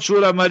 You got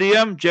Surah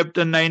Maryam,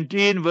 chapter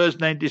 19, verse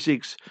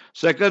 96.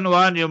 Second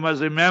one, you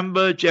must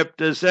remember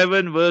chapter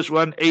 7, verse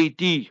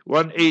 180.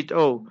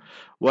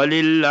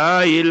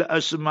 وَلِلَّهِ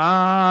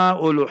الْأَسْمَاءُ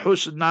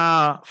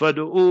الْحُسْنَى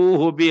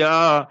فَادْعُوهُ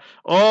بِهَا.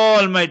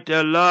 Almighty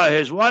Allah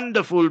has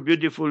wonderful,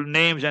 beautiful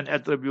names and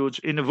attributes.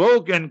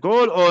 Invoke and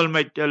call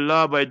Almighty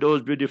Allah by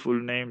those beautiful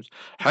names.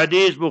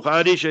 Hadith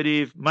Bukhari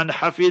Sharif, Man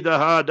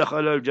hafidaha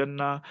dakhal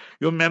al-Jannah.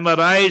 You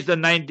memorize the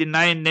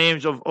 99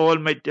 names of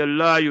Almighty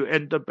Allah, you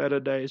enter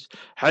paradise.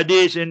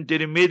 Hadith in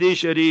Tirmidhi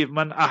Sharif,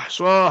 Man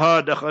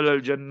ahsaha dakhal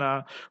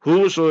al-Jannah.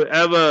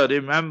 Whosoever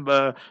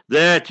remember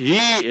that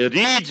he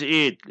reads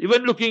it,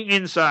 even looking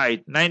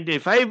inside,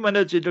 95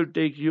 minutes it will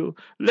take you,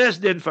 less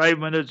than 5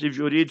 minutes if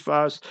you read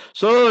fast.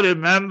 So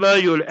remember,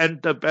 you'll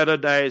enter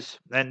paradise,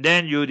 and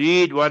then you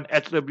read one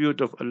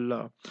attribute of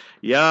Allah.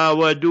 Ya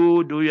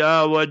Wadudu,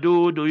 Ya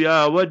Wadudu,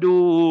 Ya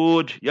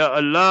Wadud. Ya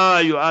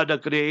Allah, you are the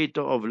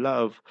creator of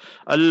love.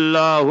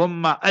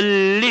 Allahumma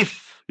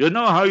alif. You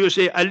know how you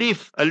say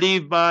alif,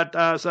 alif ba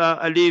ta sa,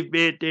 alif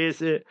be te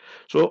se.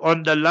 So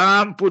on the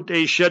lam put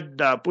a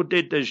shadda, put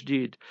a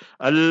tashdid.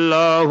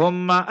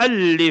 Allahumma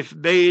alif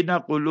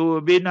bayna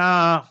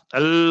qulubina.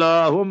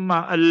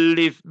 Allahumma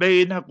alif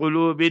bayna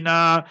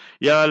qulubina.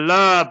 Ya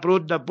Allah,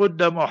 put the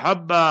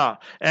muhabba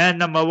and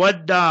the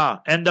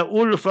mawadda and the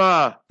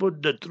ulfa.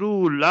 Put the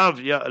true love,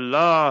 Ya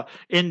Allah,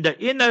 in the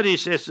inner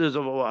recesses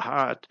of our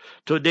heart.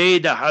 Today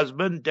the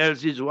husband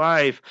tells his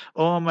wife,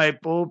 oh my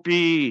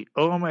poppy,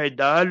 oh my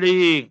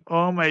darling,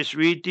 oh my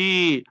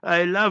sweetie,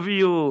 I love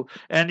you.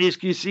 And he's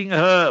kissing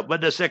her.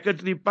 But the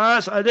secretary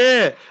pass, are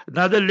there?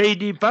 Another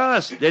lady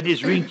pass. Then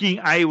he's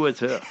winking eye with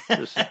her.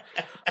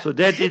 So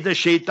that is the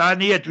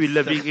shaitaniyat we're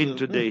living in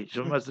today.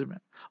 So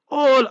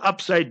all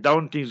upside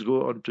down things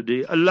go on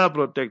today. Allah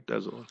protect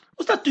us all.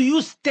 Ustad, to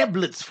use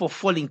tablets for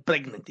falling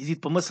pregnant, is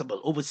it permissible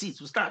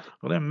overseas? Ustad?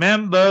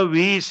 Remember,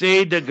 we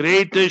say the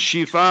greatest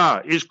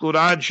shifa is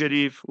Quran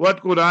Sharif.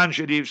 What Quran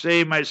Sharif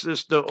say, my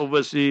sister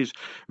overseas?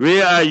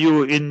 Where are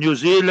you? In New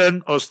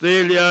Zealand,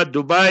 Australia,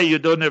 Dubai? You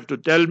don't have to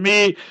tell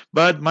me.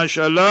 But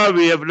mashallah,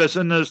 we have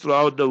listeners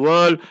throughout the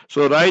world.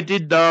 So write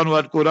it down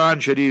what Quran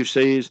Sharif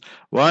says.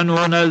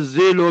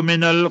 وَنُنَزِّلُ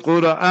مِنَ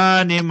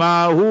الْقُرْآنِ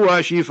مَا هُوَ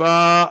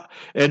شِفَاء.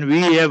 And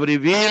we have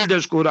revealed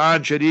this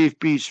Quran Sharif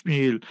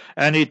piecemeal.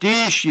 And it is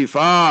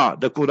shifa.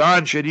 The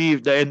Quran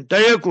Sharif, the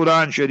entire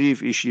Quran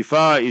Sharif is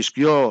shifa, is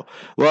cure.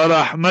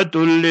 وَرَحْمَةٌ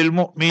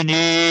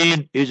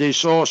لِلْمُؤْمِنِينَ is a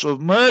source of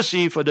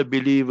mercy for the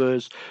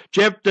believers.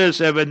 Chapter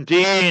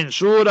 17,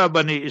 Surah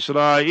Bani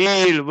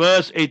Israel,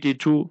 verse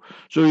 82.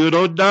 So you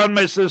wrote down,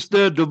 my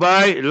sister,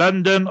 Dubai,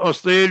 London,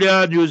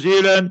 Australia, New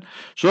Zealand.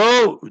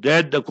 So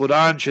that the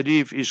Quran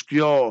Sharif is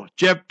cure.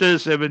 Chapter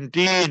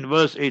 17,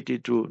 verse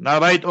 82.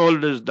 Now write all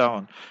this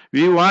down.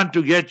 We want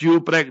to get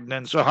you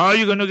pregnant. So how are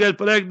you going to get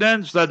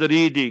pregnant? Start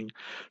reading.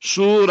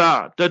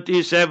 Surah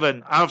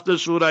 37. After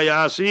Surah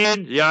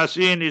Yasin,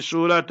 Yasin is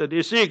Surah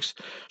 36.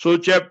 So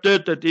chapter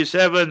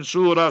 37,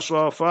 Surah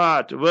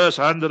Safat, verse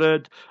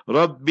 100.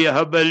 Rabbi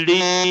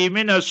habali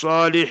min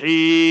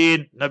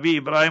as-salihin. Nabi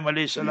Ibrahim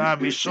alayhi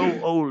salam is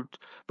so old,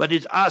 but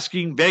it's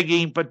asking,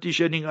 begging,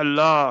 petitioning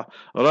Allah.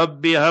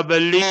 Rabbi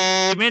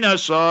habali min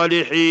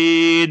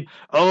as-salihin.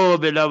 Oh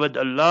beloved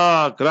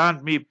Allah,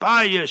 grant me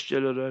pious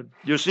children.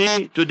 You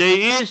see,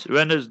 today is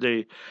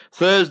Wednesday.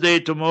 Thursday,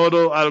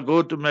 tomorrow, I'll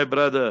go to my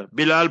brother,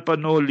 Bilal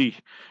Panoli.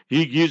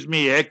 He gives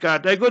me a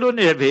haircut. I could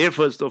only have hair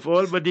first of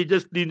all, but he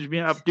just cleans me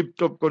up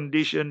tip-top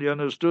condition, you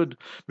understood?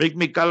 Make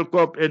me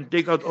kalkop and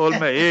take out all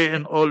my hair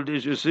and all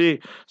this, you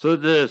see. So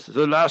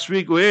last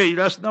week,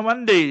 last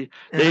Monday,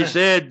 they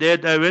said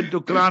that I went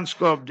to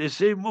Kranskop. They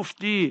say,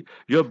 Mufti,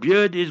 your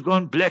beard is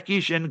gone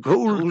blackish and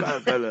gold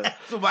color.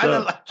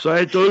 So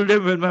I told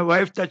them, when my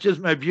wife touches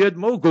my beard,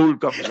 more gold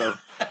comes out.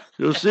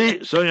 You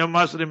see, so you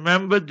must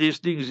remember these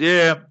things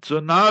here. So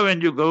now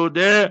when you go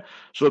there,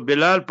 so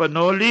Bilal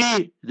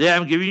Panoli, there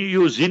I'm giving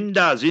you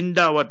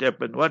Zinda, what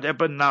happened? What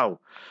happened now?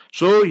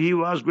 So he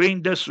was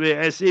going this way.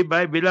 I say,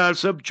 by Bilal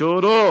Sab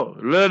Choro,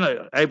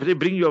 learn. I say,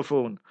 bring your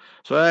phone.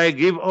 So I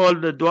give all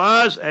the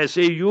du'as. I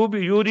say, you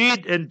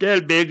read and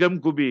tell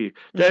Begum Kubi.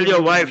 Tell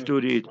your wife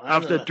to read.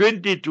 After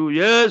 22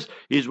 years,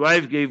 his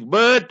wife gave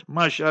birth.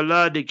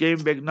 MashaAllah, they came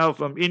back now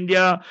from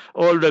India.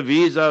 All the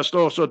visas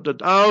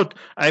sorted out.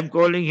 I'm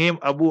calling him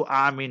Abu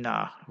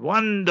Amina.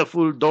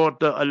 Wonderful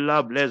daughter,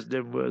 Allah bless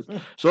them with.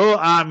 So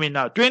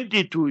Amina,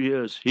 22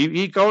 years.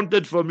 He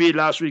counted for me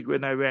last week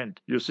when I went.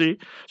 You see?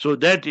 So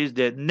that is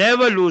that.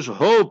 Never lose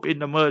hope in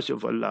the mercy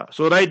of Allah.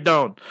 So write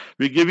down.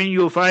 We're giving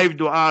you 5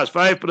 du'as,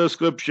 5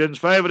 prescriptions,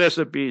 5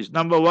 recipes.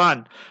 Number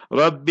 1,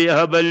 Rabbi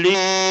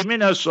habali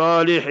min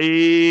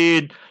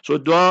as-salihin. So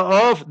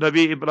dua of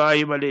Nabi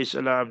Ibrahim alayhi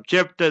salam,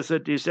 chapter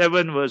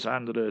 37, verse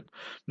 100.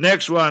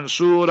 Next one,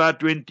 Surah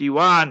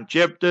 21,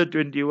 chapter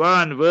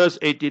 21, verse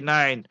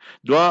 89.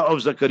 Dua of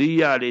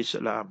Zakaria alayhi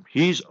salam.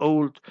 He's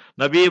old.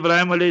 Nabi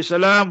Ibrahim alayhi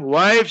salam,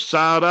 wife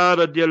Sarah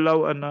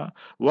radiallahu anha,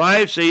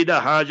 wife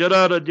Sayyidah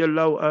Hajara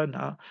radiallahu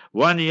anha.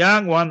 One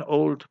young, one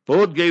old.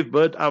 Both gave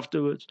birth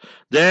afterwards.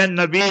 Then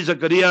Nabi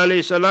Zakaria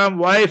alayhi salam,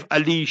 wife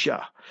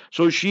Alisha.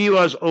 So she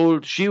was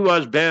old, she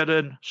was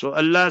barren. So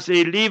Allah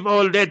say, leave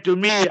all that to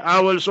me, I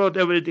will sort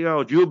everything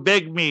out. You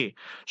beg me.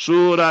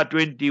 Surah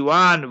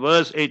 21,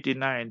 verse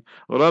 89.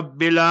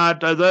 Rabbi la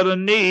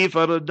tadharni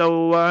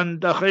fardaw wa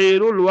anta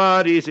khairul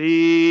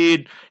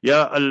warithin.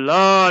 Ya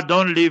Allah,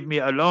 don't leave me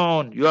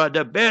alone. You are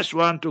the best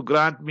one to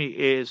grant me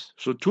is.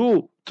 So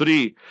 2,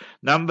 3.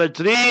 Number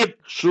 3,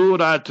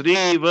 Surah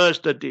 3, verse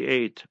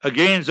 38.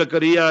 Again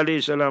Zakaria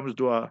alayhi salam's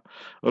dua.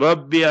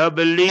 Rabbi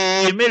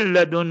habli min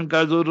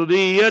ladunka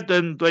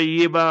dhurriyatan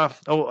tayyibah.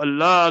 Oh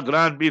Allah,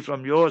 grant me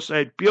from your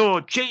side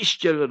pure, chaste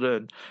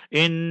children.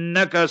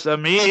 Innaka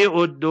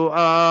sami'ud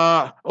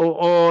du'a. Oh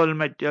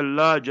Almighty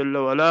Allah,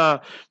 Jalla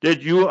wala,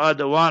 that you are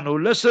the one who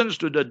listens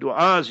to the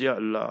du'as, Ya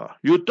Allah.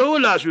 You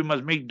told us we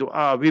must make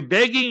du'a. We're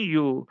begging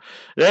you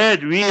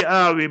that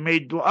we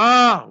made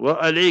du'a.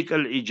 Wa alayka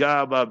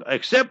al-ijabah.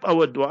 Accept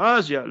our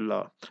du'as, Ya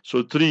Allah.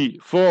 So 3,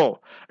 4.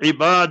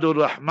 Ibadur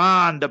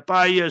Rahman, the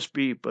pious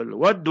people.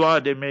 What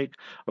dua they make?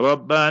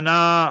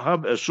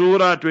 Rabbana,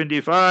 Surah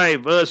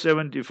 25, verse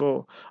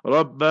 74.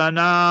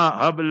 Rabbana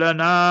hab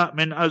lana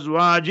min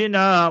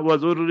azwajina wa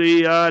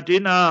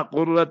dhurriyatina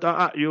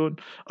qurrata a'yun.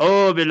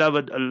 Oh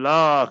beloved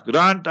Allah,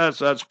 grant us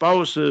such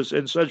spouses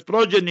and such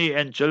progeny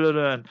and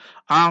children.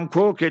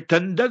 Aankho ke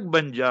tandak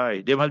ban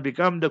jaye. They must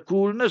become the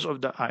coolness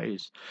of the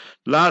eyes.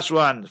 Last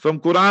one, from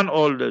Quran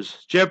all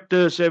this,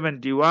 chapter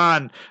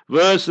 71,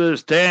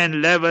 verses 10,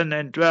 11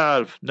 and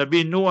 12.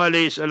 Nabi Nuh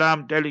alayhi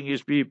salam telling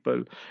his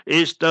people,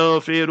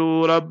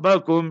 Istaghfiru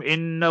rabbakum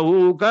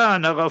innahu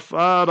kana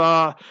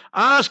ghaffara.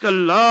 Ask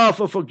Allah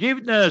for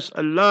forgiveness.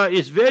 Allah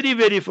is very,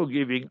 very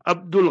forgiving.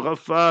 Abdul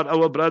Ghaffar,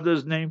 our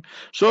brother's name.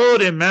 So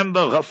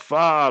remember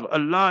Ghaffar.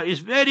 Allah is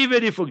very,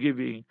 very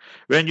forgiving.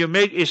 When you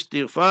make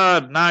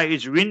istighfar, now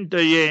it's winter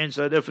here in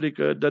South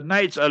Africa. The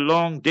nights are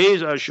long,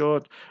 days are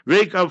short.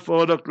 Wake up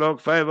 4 o'clock,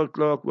 5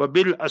 o'clock.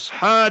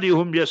 وَبِالْأَسْحَارِ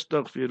هُمْ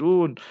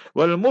يَسْتَغْفِرُونَ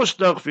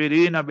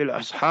وَالْمُسْتَغْفِرِينَ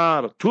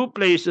بِالْأَسْحَارِ. Two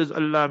places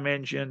Allah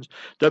mentions.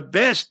 The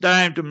best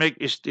time to make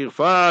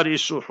istighfar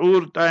is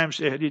suhoor time,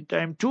 sehri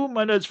time. 2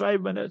 minutes,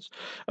 5 minutes.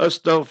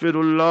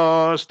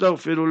 Astaghfirullah,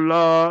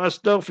 astaghfirullah,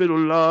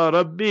 astaghfirullah.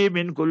 Rabbi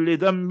min kulli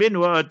dhanbin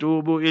wa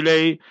atubu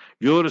ilayh.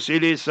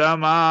 Yursili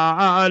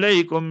sama'a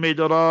alaykum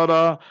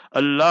midrara.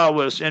 Allah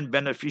will send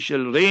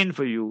beneficial rain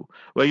for you.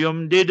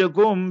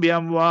 وَيُمْدِدْكُمْ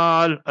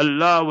بِأَمْوَالٍ.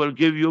 Allah will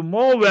give you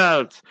more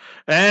wealth.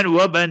 And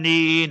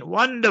وَبَنِينَ,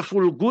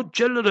 wonderful good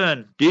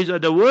children. These are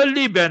the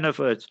worldly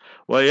benefits.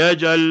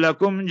 وَيَجْعَلْ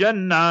لَكُمْ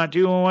جَنَّاتٍ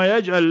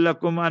وَيَجْعَلْ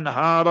لَكُمْ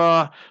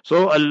أَنْهَارًا.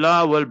 So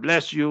Allah will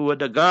bless you with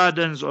the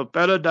gardens of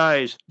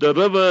paradise, the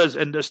rivers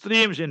and the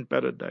streams in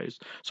paradise.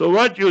 So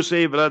what you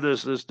say, brother,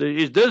 sister,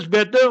 is this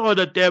better or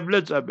the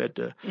tablets are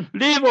better?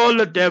 Leave all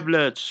the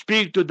tablets.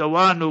 Speak to the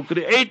one who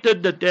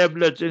created the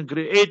tablets and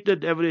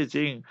created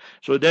everything.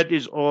 So that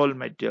is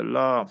Almighty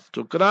Allah.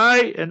 So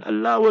cry and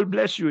Allah will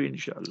bless you,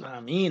 inshallah.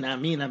 Ameen,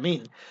 ameen,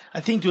 ameen. I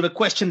think to the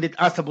question that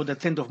asked about the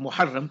 10th of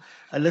Muharram,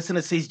 a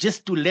listener says,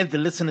 just to let the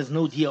listeners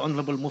know, dear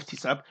Honorable Mufti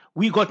Sahib,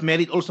 we got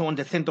married also on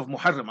the 10th of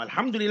Muharram.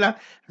 Alhamdulillah,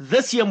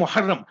 this year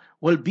Muharram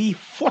will be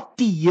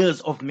 40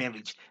 years of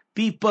marriage.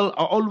 People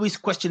are always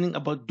questioning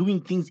about doing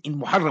things in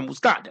Muharram,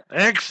 Ustad.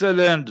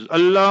 Excellent.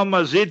 Allah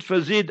mazid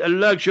fazid.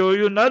 Allah show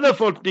you another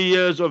 40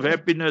 years of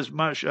happiness,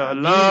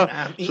 mashallah.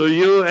 Ameen. So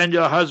you and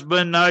your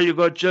husband, now you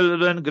got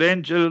children,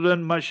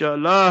 grandchildren,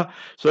 mashallah.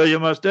 So you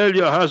must tell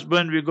your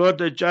husband, we got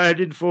a child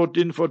in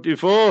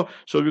 1444,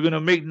 so we're going to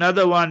make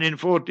another one in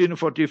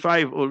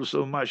 1445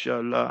 also,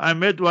 mashallah. I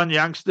met one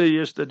youngster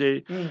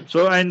yesterday,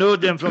 so I know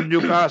them from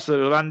Newcastle,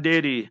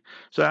 Randeri.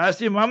 So I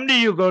asked him, how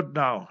many you got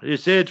now? He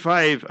said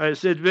 5. I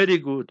said, very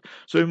good.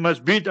 So you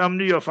must beat how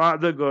many your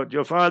father got.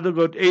 Your father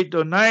got 8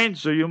 or 9,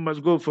 so you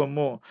must go for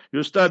more.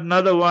 You start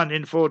another one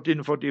in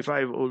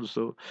 1445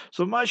 also.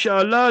 So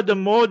mashallah, the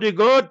more they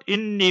got,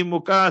 inni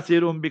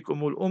mukathirum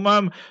bikumul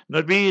umam.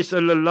 Nabi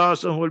sallallahu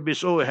alaihi wasallam will be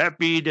so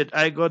happy that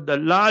I got the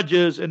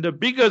largest and the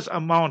biggest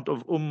amount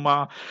of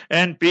ummah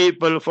and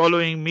people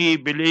following me,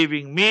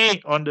 believing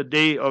me on the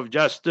day of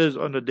justice,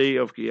 on the day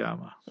of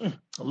Qiyamah.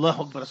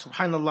 Allahu Akbar,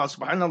 subhanallah,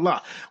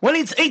 subhanallah. Well,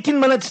 it's 18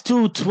 minutes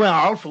to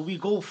 12. We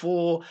go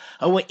for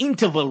our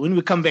interval. When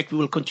we come back, we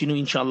will continue,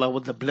 inshallah,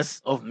 with the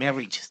bliss of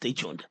marriage. Stay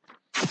tuned.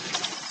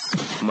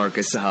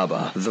 Marcus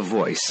Sahaba, the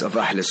voice of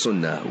Ahl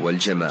Sunnah wal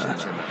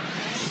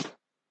Jama'ah.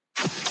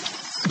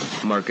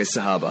 Marcus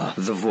Sahaba,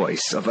 the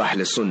voice of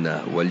Ahl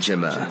Sunnah wal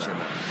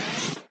Jama'ah.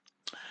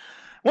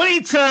 Well,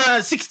 it's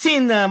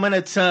 16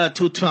 minutes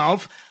to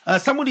 12.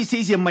 Somebody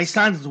says here, my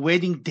son's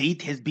wedding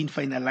date has been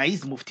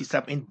finalized, Mufti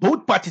Sahib, and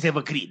both parties have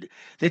agreed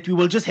that we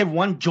will just have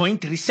one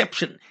joint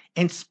reception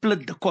and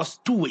split the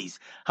cost 2 ways.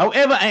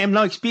 However, I am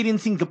now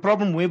experiencing the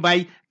problem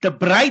whereby the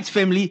bride's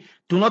family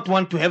do not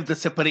want to have the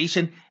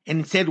separation and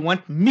instead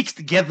want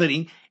mixed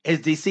gathering,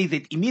 as they say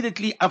that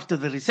immediately after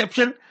the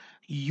reception,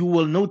 you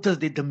will notice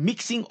that the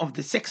mixing of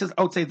the sexes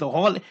outside the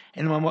hall,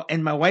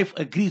 and my wife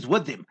agrees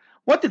with them.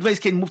 What advice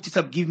can Mufti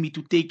Sahib give me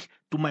to take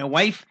to my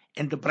wife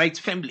and the bride's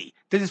family?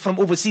 This is from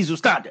overseas,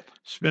 Ustad.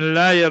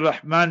 Bismillahir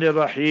Rahmanir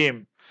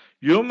Rahim.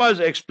 You must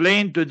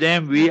explain to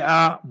them we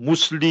are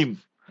Muslim.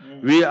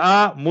 We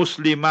are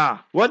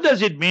Muslimah. What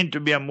does it mean to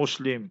be a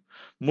Muslim?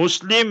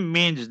 Muslim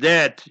means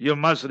that you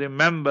must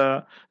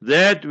remember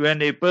that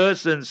when a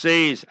person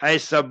says, I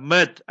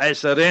submit, I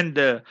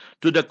surrender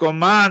to the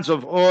commands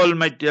of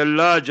Almighty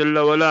Allah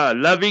Jalla wala,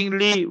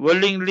 lovingly,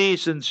 willingly,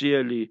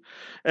 sincerely.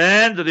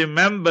 And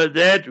remember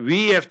that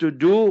we have to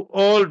do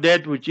all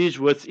that which is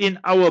within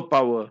our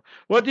power.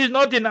 What is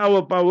not in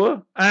our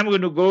power? I'm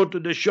going to go to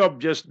the shop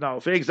just now.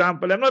 For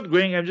example, I'm not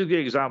going, I'm just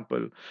giving an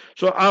example.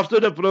 So after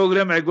the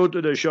program, I go to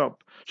the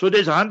shop. So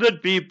there's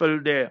 100 people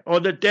there, or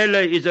the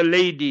teller is a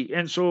lady,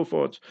 and so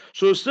forth.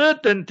 So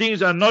certain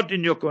things are not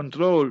in your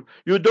control.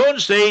 You don't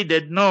say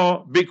that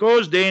no,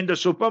 because they're in the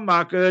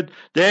supermarket,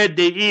 that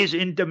there is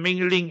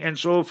intermingling and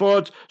so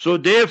forth. So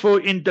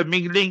therefore,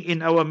 intermingling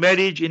in our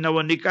marriage, in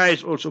our nikah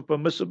is also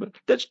permissible.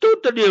 That's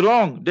totally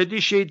wrong. That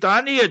is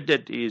shaitaniyat.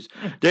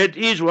 That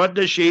is what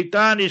the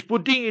shaitan is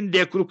putting in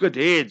their crooked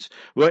heads.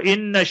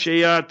 وَإِنَّ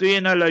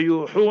الشَّيَاطِينَ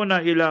لَيُوحُونَ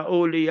إِلَىٰ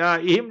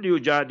أَوْلِيَائِهِمْ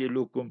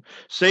لِيُجَادِلُوكُمْ.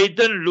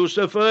 Satan,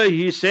 Lucifer,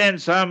 he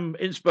sends some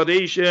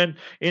inspiration,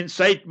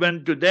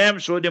 incitement to them,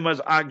 so they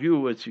must argue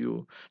with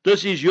you.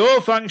 This is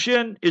your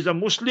function, is a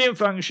Muslim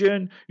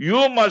function.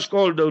 You must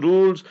call the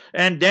rules,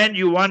 and then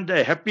you want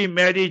a happy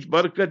marriage,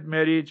 barakat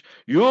marriage.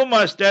 You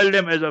must tell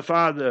them as a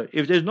father,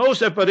 if there's no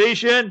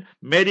separation,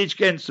 marriage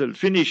cancelled,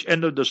 finish,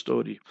 end of the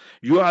story.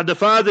 You are the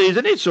father,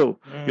 isn't it so?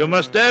 You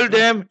must tell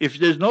them, if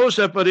there's no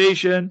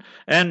separation,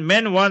 and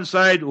men one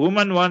side,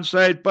 woman one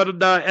side,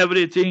 parda,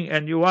 everything,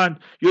 and you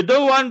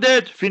don't want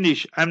that,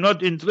 finish. I'm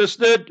not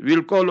interested,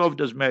 we'll call off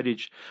this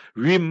marriage.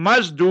 We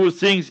must do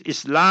things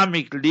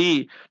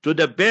Islamically to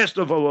the best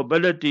of our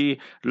ability.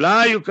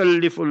 La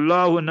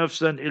yukallifullahu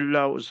nafsan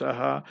illa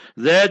usaha.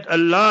 That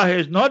Allah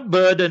has not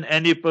burdened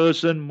any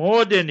person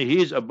more than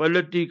his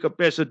ability,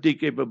 capacity,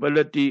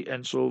 capability,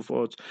 and so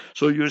forth.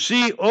 So you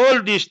see,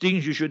 all these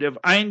things you should have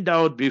ironed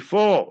out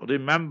before.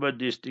 Remember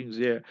these things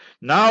here.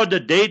 Now the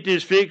date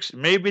is fixed,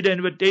 maybe the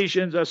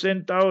invitations are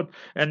sent out,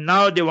 and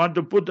now they want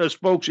to put the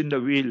spokes in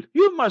the wheel.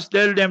 You must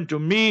tell them, to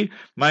me,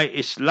 my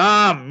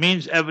Islam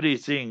means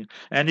everything.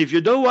 And if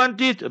you don't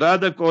want it,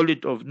 rather call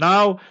it off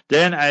now.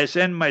 Then I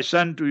send my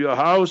son to your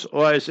house,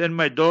 or I send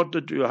my daughter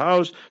to your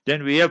house.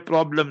 Then we have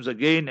problems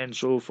again, and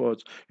so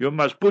forth. You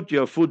must put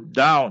your foot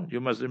down.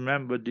 You must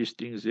remember these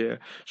things here.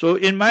 So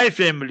in my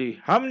family,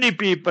 how many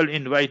people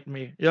invite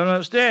me? You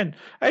understand?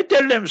 I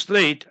tell them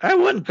straight, I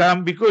won't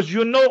come, because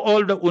you know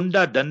all the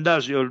unda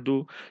dandas you'll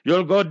do.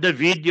 You'll got the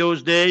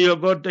videos there, you'll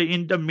got the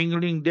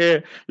intermingling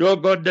there, you'll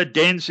got the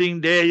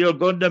dancing there, you'll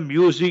got the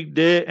music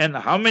there, and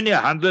how many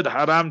 100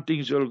 haram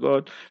things you'll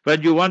got.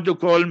 But you want to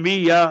call me,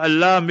 Ya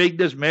Allah, make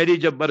this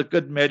marriage a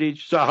barakat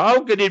marriage. So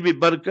how can it be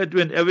barakat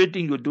when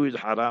everything you do is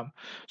haram?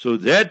 So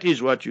that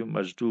is what you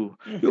must do.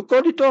 You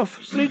call it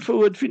off,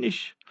 straightforward,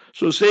 finish.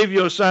 So save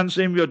your son,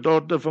 save your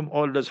daughter from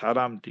all those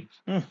haram things.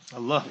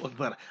 Allahu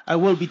Akbar. I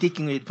will be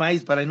taking your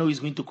advice, but I know it's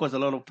going to cause a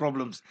lot of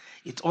problems.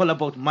 It's all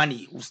about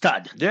money,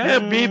 Ustad. There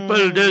are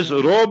people just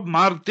rob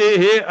marte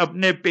hai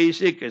apne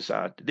paise ke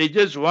saath. They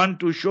just want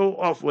to show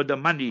off with the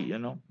money, you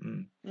know.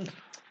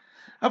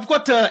 I've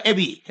got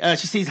Abby.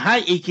 She says, hi,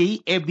 aka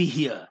Abby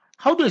here.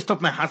 How do I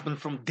stop my husband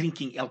from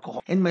drinking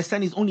alcohol? And my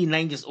son is only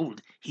 9 years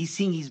old. He's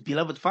seeing his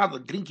beloved father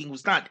drinking,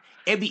 Ustad.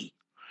 Abby.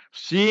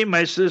 See,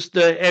 my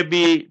sister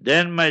Abby,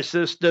 then my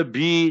sister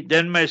B,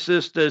 then my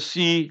sister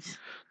C.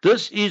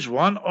 This is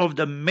one of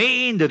the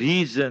main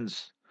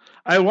reasons.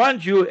 I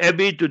want you,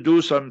 Abby, to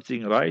do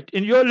something, right?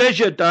 In your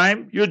leisure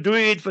time, you do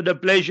it for the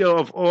pleasure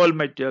of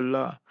Almighty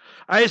Allah.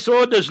 I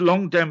saw this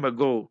long time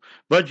ago,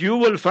 but you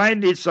will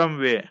find it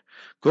somewhere.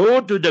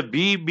 Go to the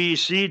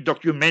BBC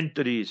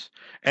documentaries,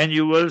 and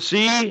you will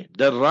see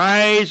the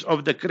rise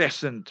of the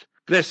crescent.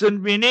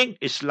 Crescent meaning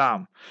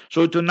Islam.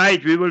 So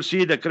tonight we will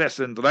see the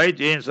crescent, right,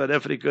 in South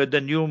Africa, the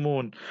new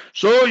moon.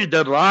 So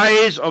the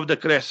rise of the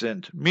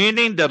crescent,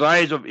 meaning the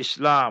rise of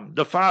Islam,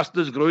 the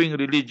fastest growing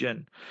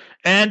religion,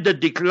 and the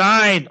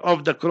decline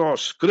of the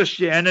cross,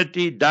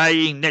 Christianity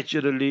dying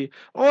naturally.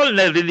 All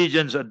the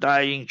religions are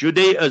dying,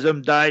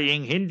 Judaism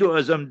dying,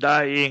 Hinduism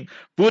dying,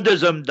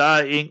 Buddhism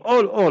dying,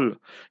 all.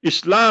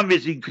 Islam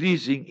is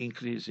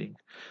increasing.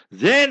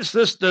 Then,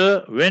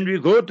 sister, when we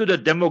go to the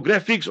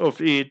demographics of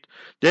it,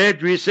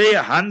 that we say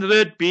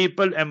 100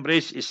 people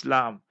embrace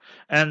Islam.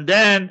 And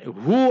then,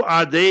 who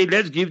are they?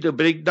 Let's give the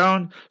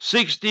breakdown.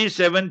 60,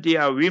 70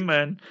 are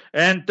women,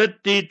 and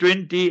 30,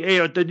 28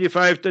 or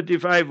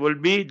 35 will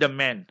be the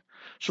men.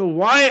 So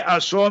why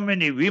are so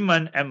many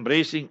women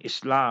embracing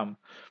Islam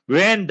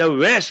when the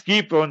West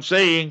keep on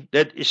saying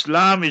that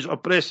Islam is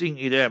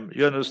oppressing them?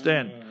 You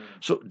understand?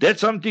 So that's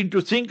something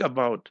to think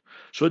about.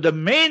 So the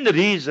main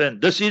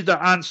reason, this is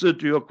the answer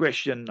to your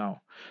question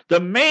now.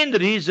 The main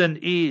reason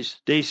is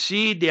they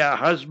see their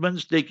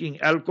husbands taking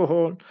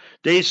alcohol.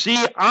 They see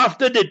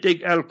after they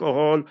take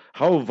alcohol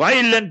how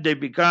violent they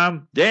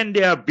become. Then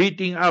they are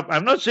beating up.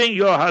 I'm not saying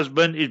your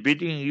husband is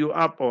beating you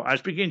up, or I'm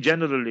speaking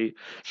generally.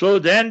 So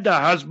then the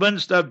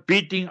husbands start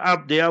beating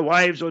up their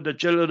wives or the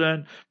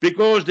children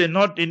because they're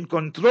not in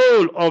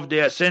control of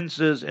their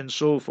senses and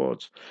so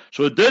forth.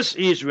 So this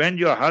is when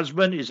your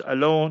husband is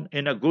alone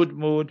in a good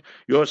mood.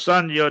 Your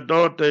son, your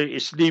daughter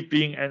is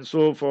sleeping and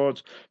so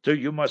forth. So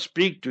you must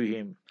speak to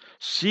him.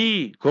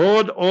 See,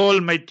 God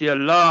Almighty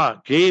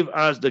Allah gave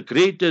us the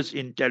greatest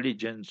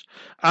intelligence.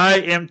 I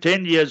am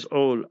 10 years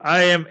old,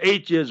 I am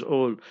 8 years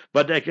old,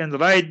 but I can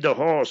ride the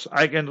horse,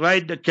 I can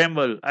ride the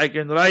camel, I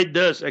can ride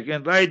this, I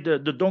can ride the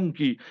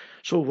donkey.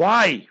 So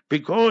why?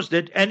 Because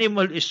that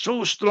animal is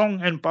so strong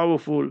and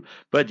powerful,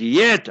 but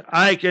yet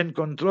I can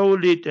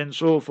control it and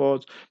so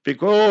forth,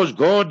 because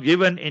God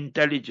given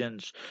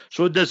intelligence.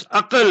 So this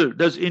aql,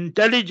 this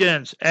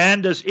intelligence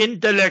and this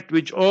intellect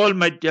which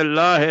Almighty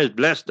Allah has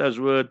blessed us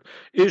with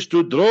is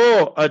to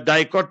draw a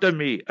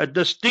dichotomy, a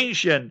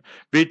distinction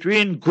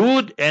between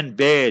good and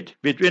bad,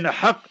 between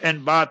haqq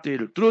and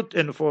batil, truth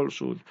and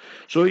falsehood.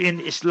 So in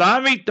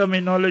Islamic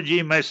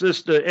terminology, my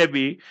sister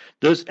Abby,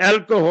 this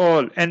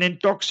alcohol and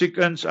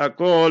intoxicants are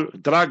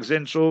called, drugs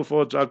and so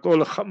forth are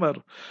called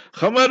khamr.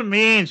 Khamr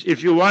means,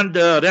 if you want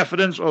the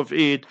reference of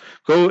it,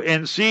 go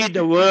and see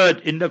the word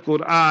in the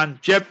Quran,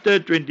 chapter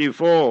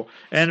 24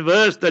 and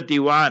verse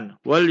 31.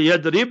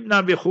 وَلْيَضْرِبْنَ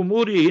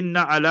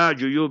بِخُمُورِهِنَّ عَلَى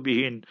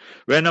جُيُوبِهِنَّ.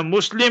 When a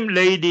Muslim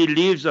lady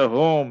leaves her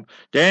home,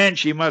 then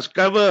she must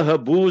cover her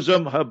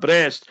bosom, her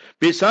breast.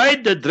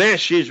 Beside the dress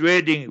she is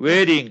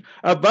wearing,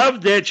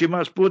 above that she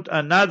must put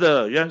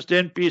another, you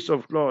understand, piece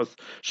of cloth.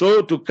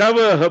 So to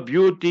cover her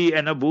beauty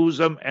and her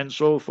bosom and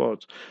so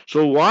forth.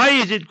 So why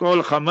is it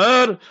called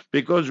khamar?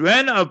 Because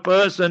when a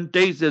person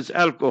takes this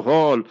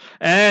alcohol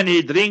and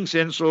he drinks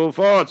and so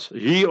forth,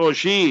 he or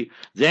she,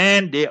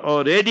 then they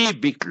already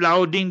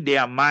beclouding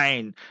their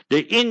mind.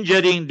 They're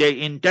injuring their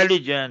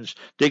intelligence.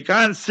 They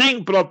can't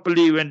think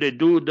properly when they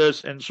do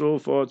this and so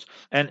forth.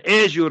 And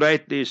as you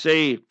rightly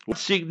say, what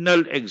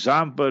signal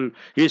example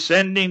he's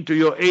sending to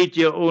your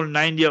 8-year-old,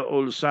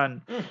 9-year-old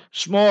son.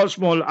 Small,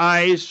 small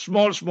eyes,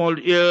 small, small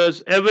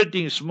ears,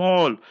 everything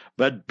small,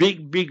 but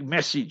big, big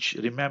message.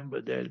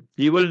 Remember that.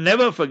 He will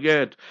never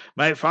forget.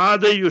 My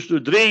father used to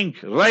drink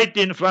right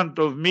in front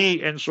of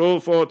me and so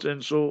forth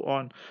and so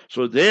on.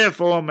 So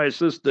therefore, my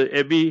sister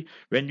Abby,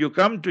 when you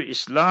come to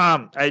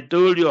Islam, I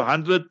told you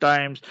 100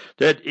 times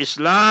that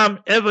Islam,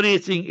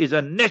 everything is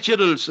a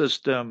natural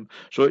system.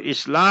 So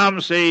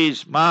Islam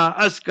says, Ma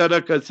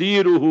askara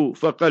kathiruhu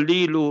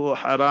faqaliluhu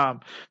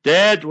haram.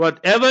 That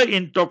whatever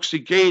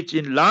intoxicates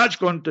in large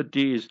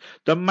quantities,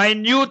 the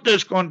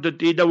minutest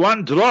quantity, the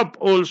one drop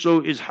also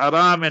is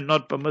haram and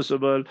not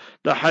permissible.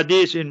 The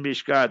hadith in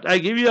Mishkat. I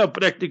give you a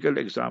practical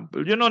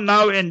example. You know,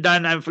 now and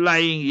then I'm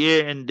flying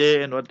here and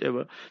there and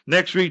whatever.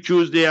 Next week,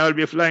 Tuesday, I'll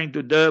be flying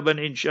to Durban,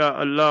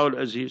 inshallah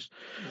al-Aziz.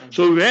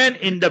 So when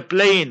in the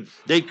plane,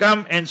 they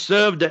come and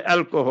serve the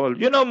alcohol.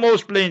 You know,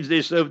 most planes,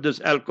 they serve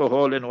this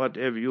alcohol and what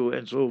have you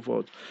and so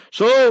forth.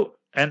 So,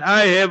 and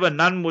I have a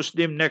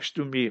non-Muslim next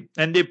to me,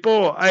 and they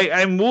pour.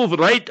 I move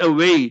right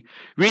away.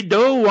 We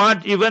don't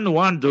want even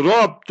one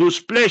drop to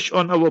splash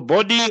on our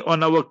body,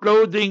 on our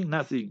clothing,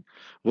 nothing.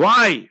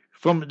 Why?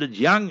 From the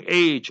young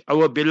age,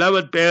 our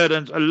beloved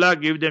parents, Allah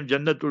gave them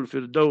Jannatul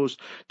Firdaus,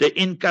 they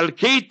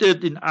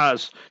inculcated in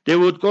us, they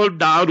would call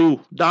daru.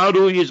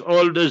 Daru is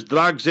all this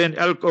drugs and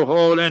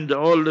alcohol and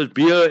all this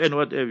beer and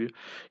whatever.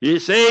 You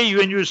say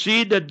when you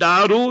see the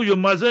daru, you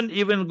mustn't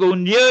even go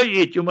near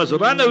it, you must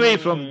run away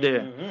from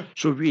there.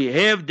 So we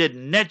have that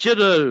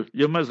natural,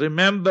 you must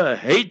remember,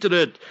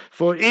 hatred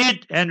for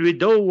it, and we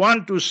don't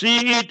want to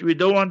see it, we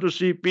don't want to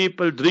see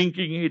people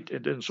drinking it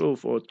and so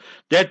forth.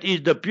 That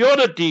is the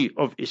purity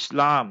of Islam.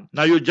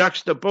 Now you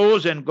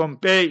juxtapose and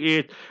compare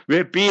it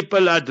where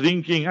people are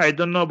drinking, I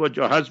don't know about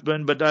your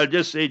husband, but I'll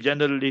just say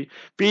generally,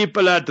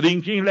 people are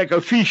drinking like a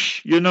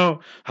fish, you know,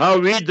 how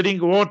we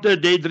drink water,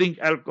 they drink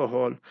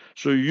alcohol.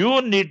 So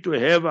you need to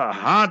have a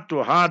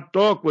heart-to-heart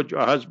talk with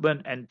your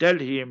husband and tell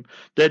him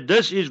that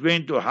this is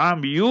going to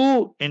harm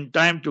you in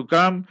time to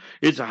come.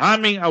 It's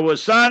harming our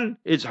son,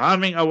 it's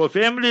harming our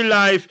family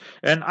life,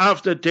 and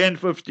after 10,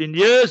 15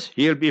 years,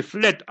 he'll be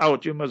flat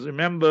out. You must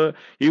remember,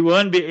 he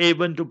won't be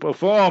able to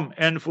perform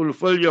and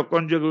fulfill your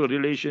conjugal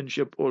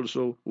relationship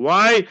also.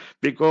 Why?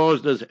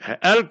 Because the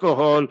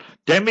alcohol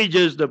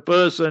damages the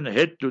person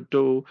head to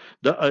toe.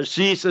 The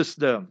C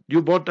system.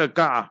 You bought a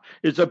car.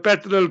 It's a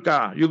petrol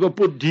car. You go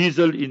put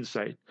diesel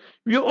inside.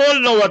 You all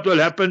know what will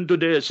happen to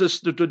the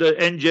system, to the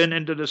engine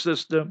and to the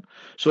system.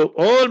 So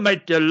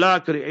Almighty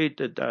Allah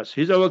created us.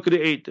 He's our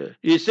creator.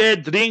 He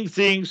said, drink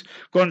things,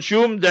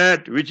 consume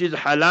that which is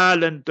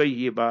halal and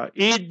tayyiba.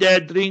 Eat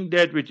that, drink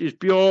that which is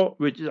pure,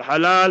 which is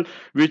halal,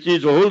 which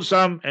is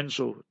wholesome, and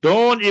so.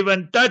 Don't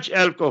even touch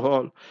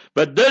alcohol.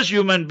 But this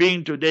human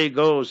being today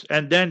goes,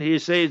 and then he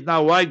says,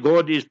 now why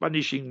God is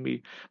punishing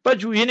me?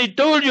 But when he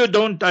told you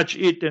don't touch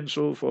it and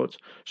so forth.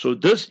 So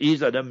this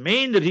is the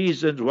main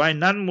reasons why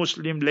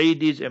non-Muslim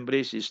ladies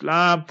embrace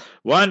Islam.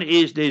 One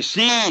is they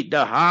see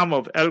the harm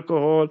of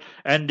alcohol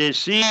and they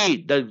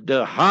see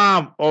the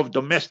harm of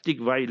domestic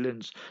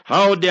violence.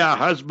 How their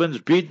husbands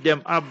beat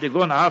them up. They're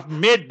going to have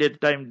made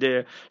that time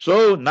there.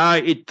 So now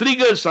it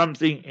triggers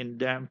something in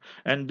them.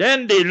 And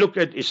then they look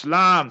at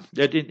Islam,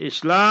 that in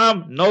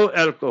Islam, no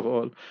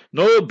alcohol,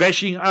 no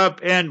bashing up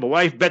and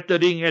wife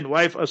battering and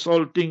wife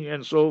assaulting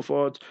and so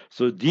forth.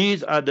 So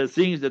these are the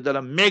things that are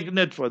a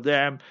magnet for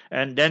them,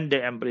 and then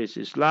they embrace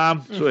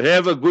Islam. So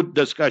have a good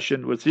discussion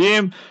discussion with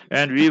him,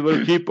 and we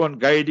will keep on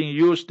guiding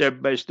you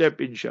step by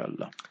step,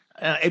 inshallah.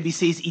 Abby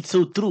says it's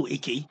so true,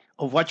 AK,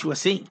 of what you are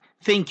saying.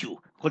 Thank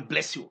you. God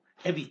bless you.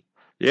 Abby.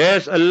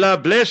 Yes, Allah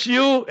bless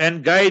you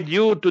and guide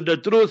you to the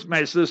truth,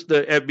 my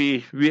sister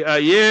Abby. We are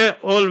here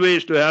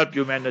always to help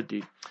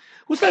humanity.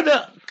 Ustad,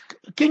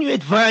 can you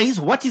advise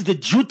what is the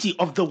duty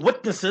of the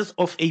witnesses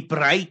of a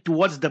bride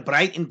towards the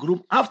bride and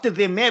groom after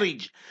their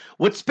marriage,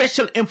 with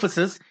special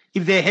emphasis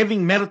if they're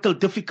having marital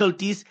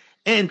difficulties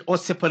and or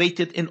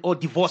separated and or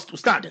divorced,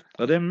 Ustad?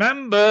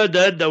 Remember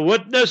that the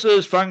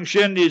witness's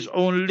function is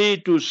only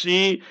to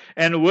see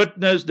and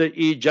witness the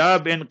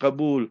ijab and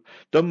qabul.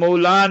 The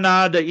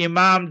Maulana, the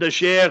Imam, the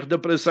Sheikh, the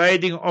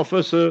presiding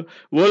officer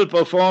will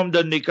perform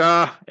the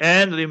nikah,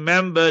 and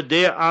remember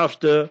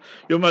thereafter,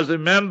 you must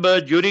remember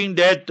during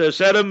that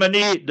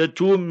ceremony, the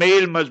two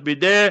male must be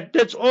there.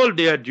 That's all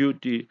their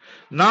duty.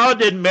 Now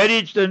that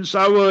marriage turns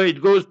sour,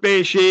 it goes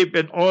pear-shaped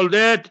and all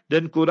that,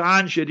 then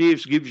Quran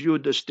Sharif gives you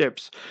the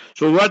steps.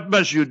 So what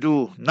must you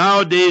do?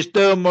 Now there is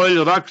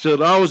turmoil,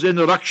 rows and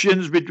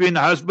ructions between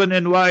husband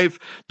and wife.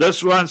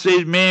 This one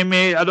says,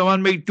 me, I don't want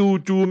to make two,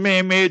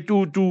 me,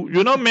 two.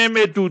 You know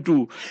me,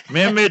 two.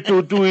 Me,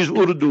 two is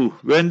Urdu.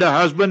 When the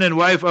husband and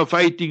wife are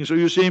fighting, so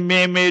you say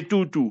me,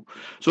 two.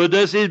 So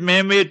this is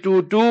me,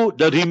 two,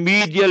 the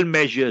remedial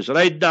measures.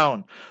 Write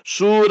down.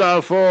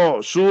 Surah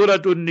 4, Surah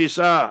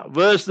An-Nisa,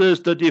 verses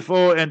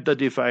 34 and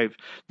 35.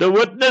 The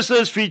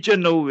witnesses feature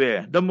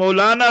nowhere. The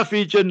Maulana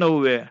feature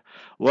nowhere.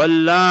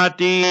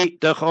 Wallati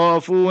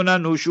takhafuna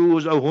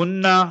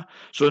nushuzahunna.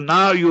 So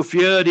now you're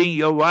fearing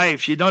your wife.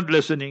 She not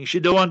listening. She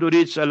don't want to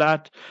read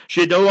salat.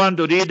 She don't want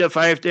to read the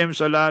 5 times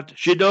salat.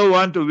 She don't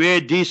want to wear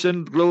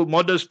decent clothes,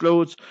 modest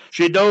clothes.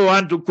 She don't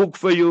want to cook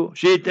for you.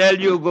 She tell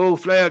you go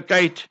fly a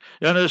kite.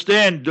 You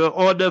understand? The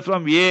order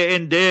from here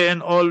and there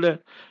and all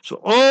that.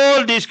 So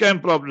all these kind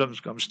of problems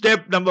come.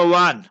 Step number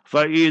 1,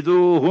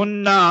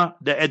 fa'iduhunna,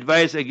 the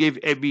advice I give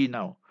Abby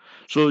now.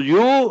 So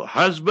you,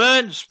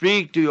 husband,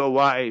 speak to your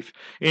wife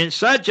in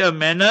such a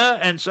manner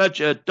and such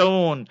a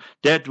tone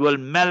that will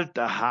melt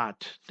the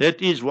heart.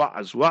 That is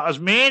wa'az. Wa'az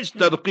means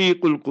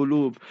tarqiqul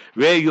qulub,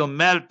 where you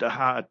melt the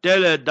heart.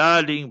 Tell her,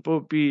 darling,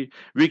 Poppy,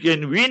 we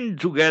can win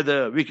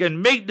together. We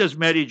can make this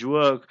marriage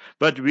work,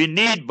 but we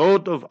need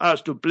both of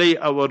us to play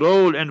our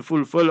role and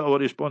fulfill our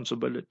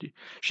responsibility.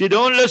 She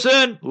don't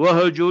listen.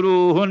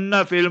 وَهَجُرُوهُنَّ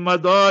فِي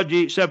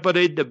الْمَضَاجِ.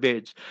 Separate the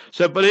beds.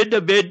 Separate the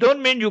bed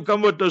don't mean you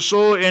come with the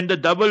saw and the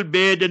double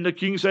bed and the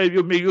king size,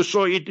 you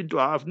saw it into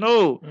half.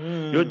 No,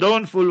 you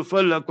don't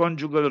fulfill a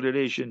conjugal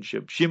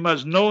relationship. She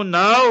must know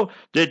now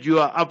that you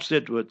are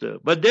upset with her.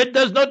 But that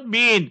does not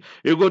mean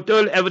you go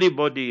tell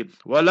everybody,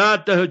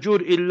 وَلَا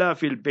تَهْجُرْ إِلَّا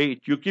فِي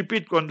الْبَيْتِ. You keep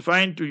it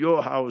confined to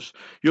your house.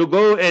 You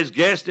go as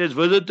guests, as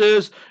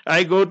visitors.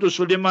 I go to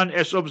Suleiman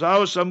Esop's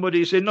house.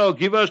 Somebody say, no,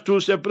 give us 2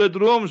 separate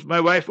rooms. My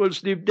wife will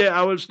sleep there.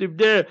 I will sleep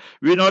there.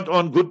 We're not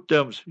on good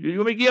terms.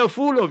 You make a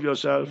fool of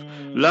yourself.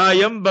 لَا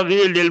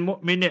يَنْبَغِي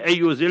لِلْمُؤْمِنِ أَن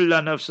يُذِلَّ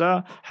نَفْسَهُ.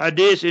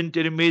 Hadith in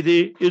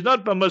Tirmidhi, is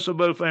not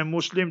permissible for a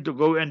Muslim to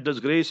go and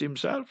disgrace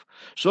himself.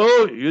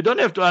 So you don't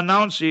have to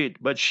announce it,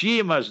 but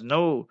she must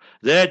know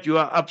that you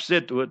are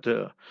upset with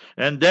her.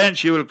 And then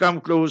she will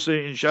come closer,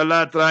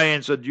 inshallah, try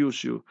and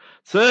seduce you.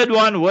 Third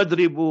one,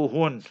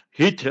 wadribuhun,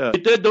 hit her.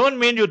 Hit her don't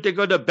mean you take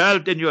out a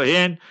belt in your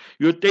hand,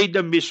 you take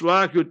the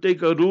miswak, you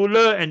take a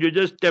ruler and you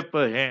just tap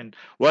her hand.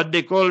 What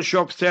they call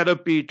shock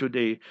therapy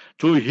today.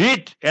 To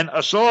hit and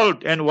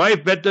assault and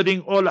wife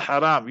battering, all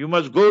haram. You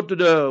must go to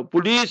the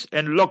police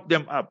and lock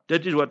them up.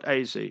 That is what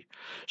I say.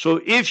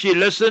 So if she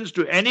listens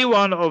to any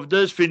one of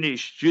this,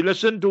 finish. She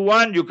listens to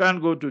 1, you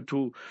can't go to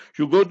 2.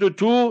 You go to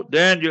 2,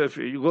 then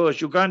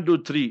you can't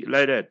do 3,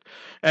 like that.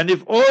 And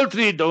if all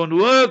 3 don't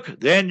work,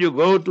 then you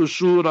go to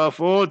Surah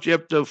 4,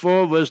 chapter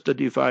 4, verse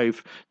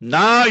 35.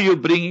 Now you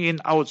bring in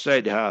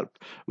outside help.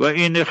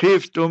 وَإِنْ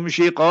خِفْتُمْ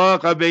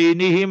شِقَاقَ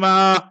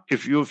بَيْنِهِمَا.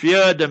 If you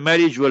fear the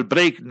marriage will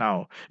break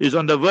now, it's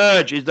on the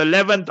verge, it's the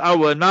 11th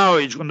hour now,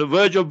 it's on the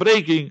verge of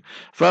breaking.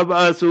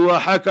 فَبْعَثُوا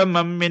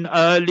حَكَمًا مِّنْ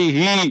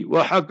أَهْلِهِ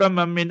وَحَكَمًا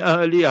مِّنْ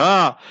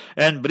أَهْلِهَا.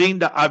 And bring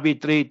the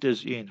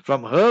arbitrators in,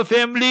 from her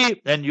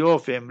family and your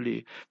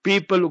family.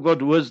 People who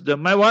got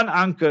wisdom. My one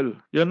uncle,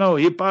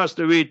 he passed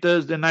away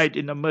Thursday night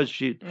in the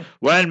masjid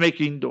while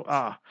making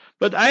dua.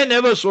 But I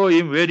never saw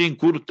him wearing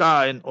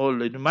kurta and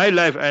all. In my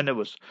life, I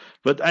never saw.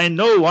 But I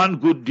know one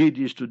good deed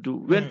is to do.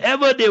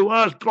 Whenever there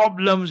was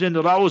problems and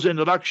rows and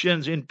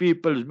ructions in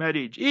people's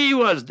marriage, he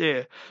was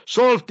there,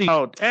 sorting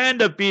out. And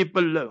the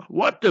people,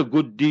 what a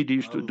good deed he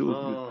used to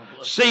do.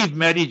 Save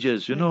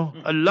marriages,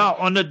 Allah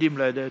honored him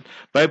like that.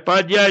 Bhai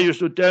Padya used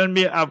to tell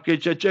me, aapke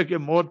chacha ke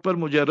maut par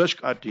mujhe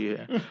rashk aati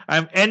hai.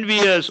 I'm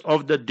envious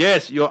of the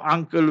death your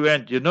uncle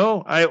went,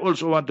 I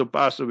also want to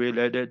pass away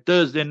like that.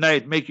 Thursday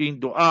night,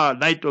 making dua,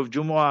 night of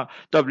Jumu'ah,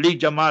 Tabligh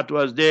Jamaat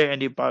was there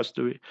and he passed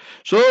away.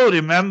 So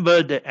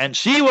remember that and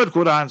see what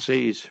Quran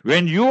says.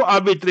 When you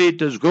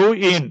arbitrators go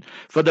in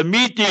for the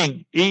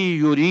meeting,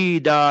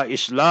 yurida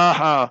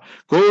islaha,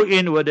 go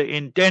in with the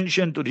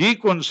intention to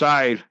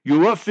reconcile,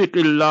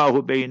 yuwaffiqillahu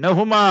Allahu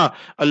baynahuma,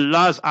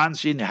 Allah's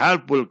unseen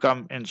help will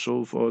come, and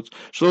so forth.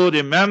 So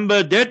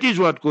remember, that is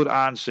what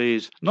Quran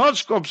says. Not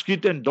skop,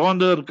 skit and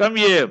donder, come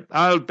here,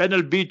 I'll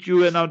panel beat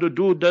you and how to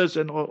do this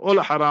and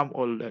all haram,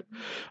 all that.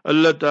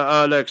 Allah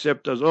Ta'ala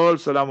accept us all.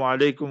 Assalamu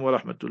alaikum wa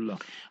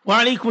rahmatullah.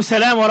 Wa alaikum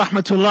salam wa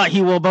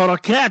rahmatullahi wa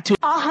barakatuh.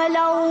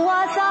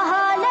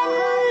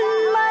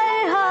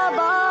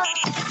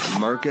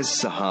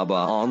 Marcus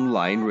Sahaba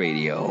Online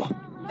Radio,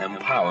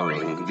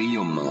 empowering the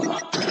Ummah.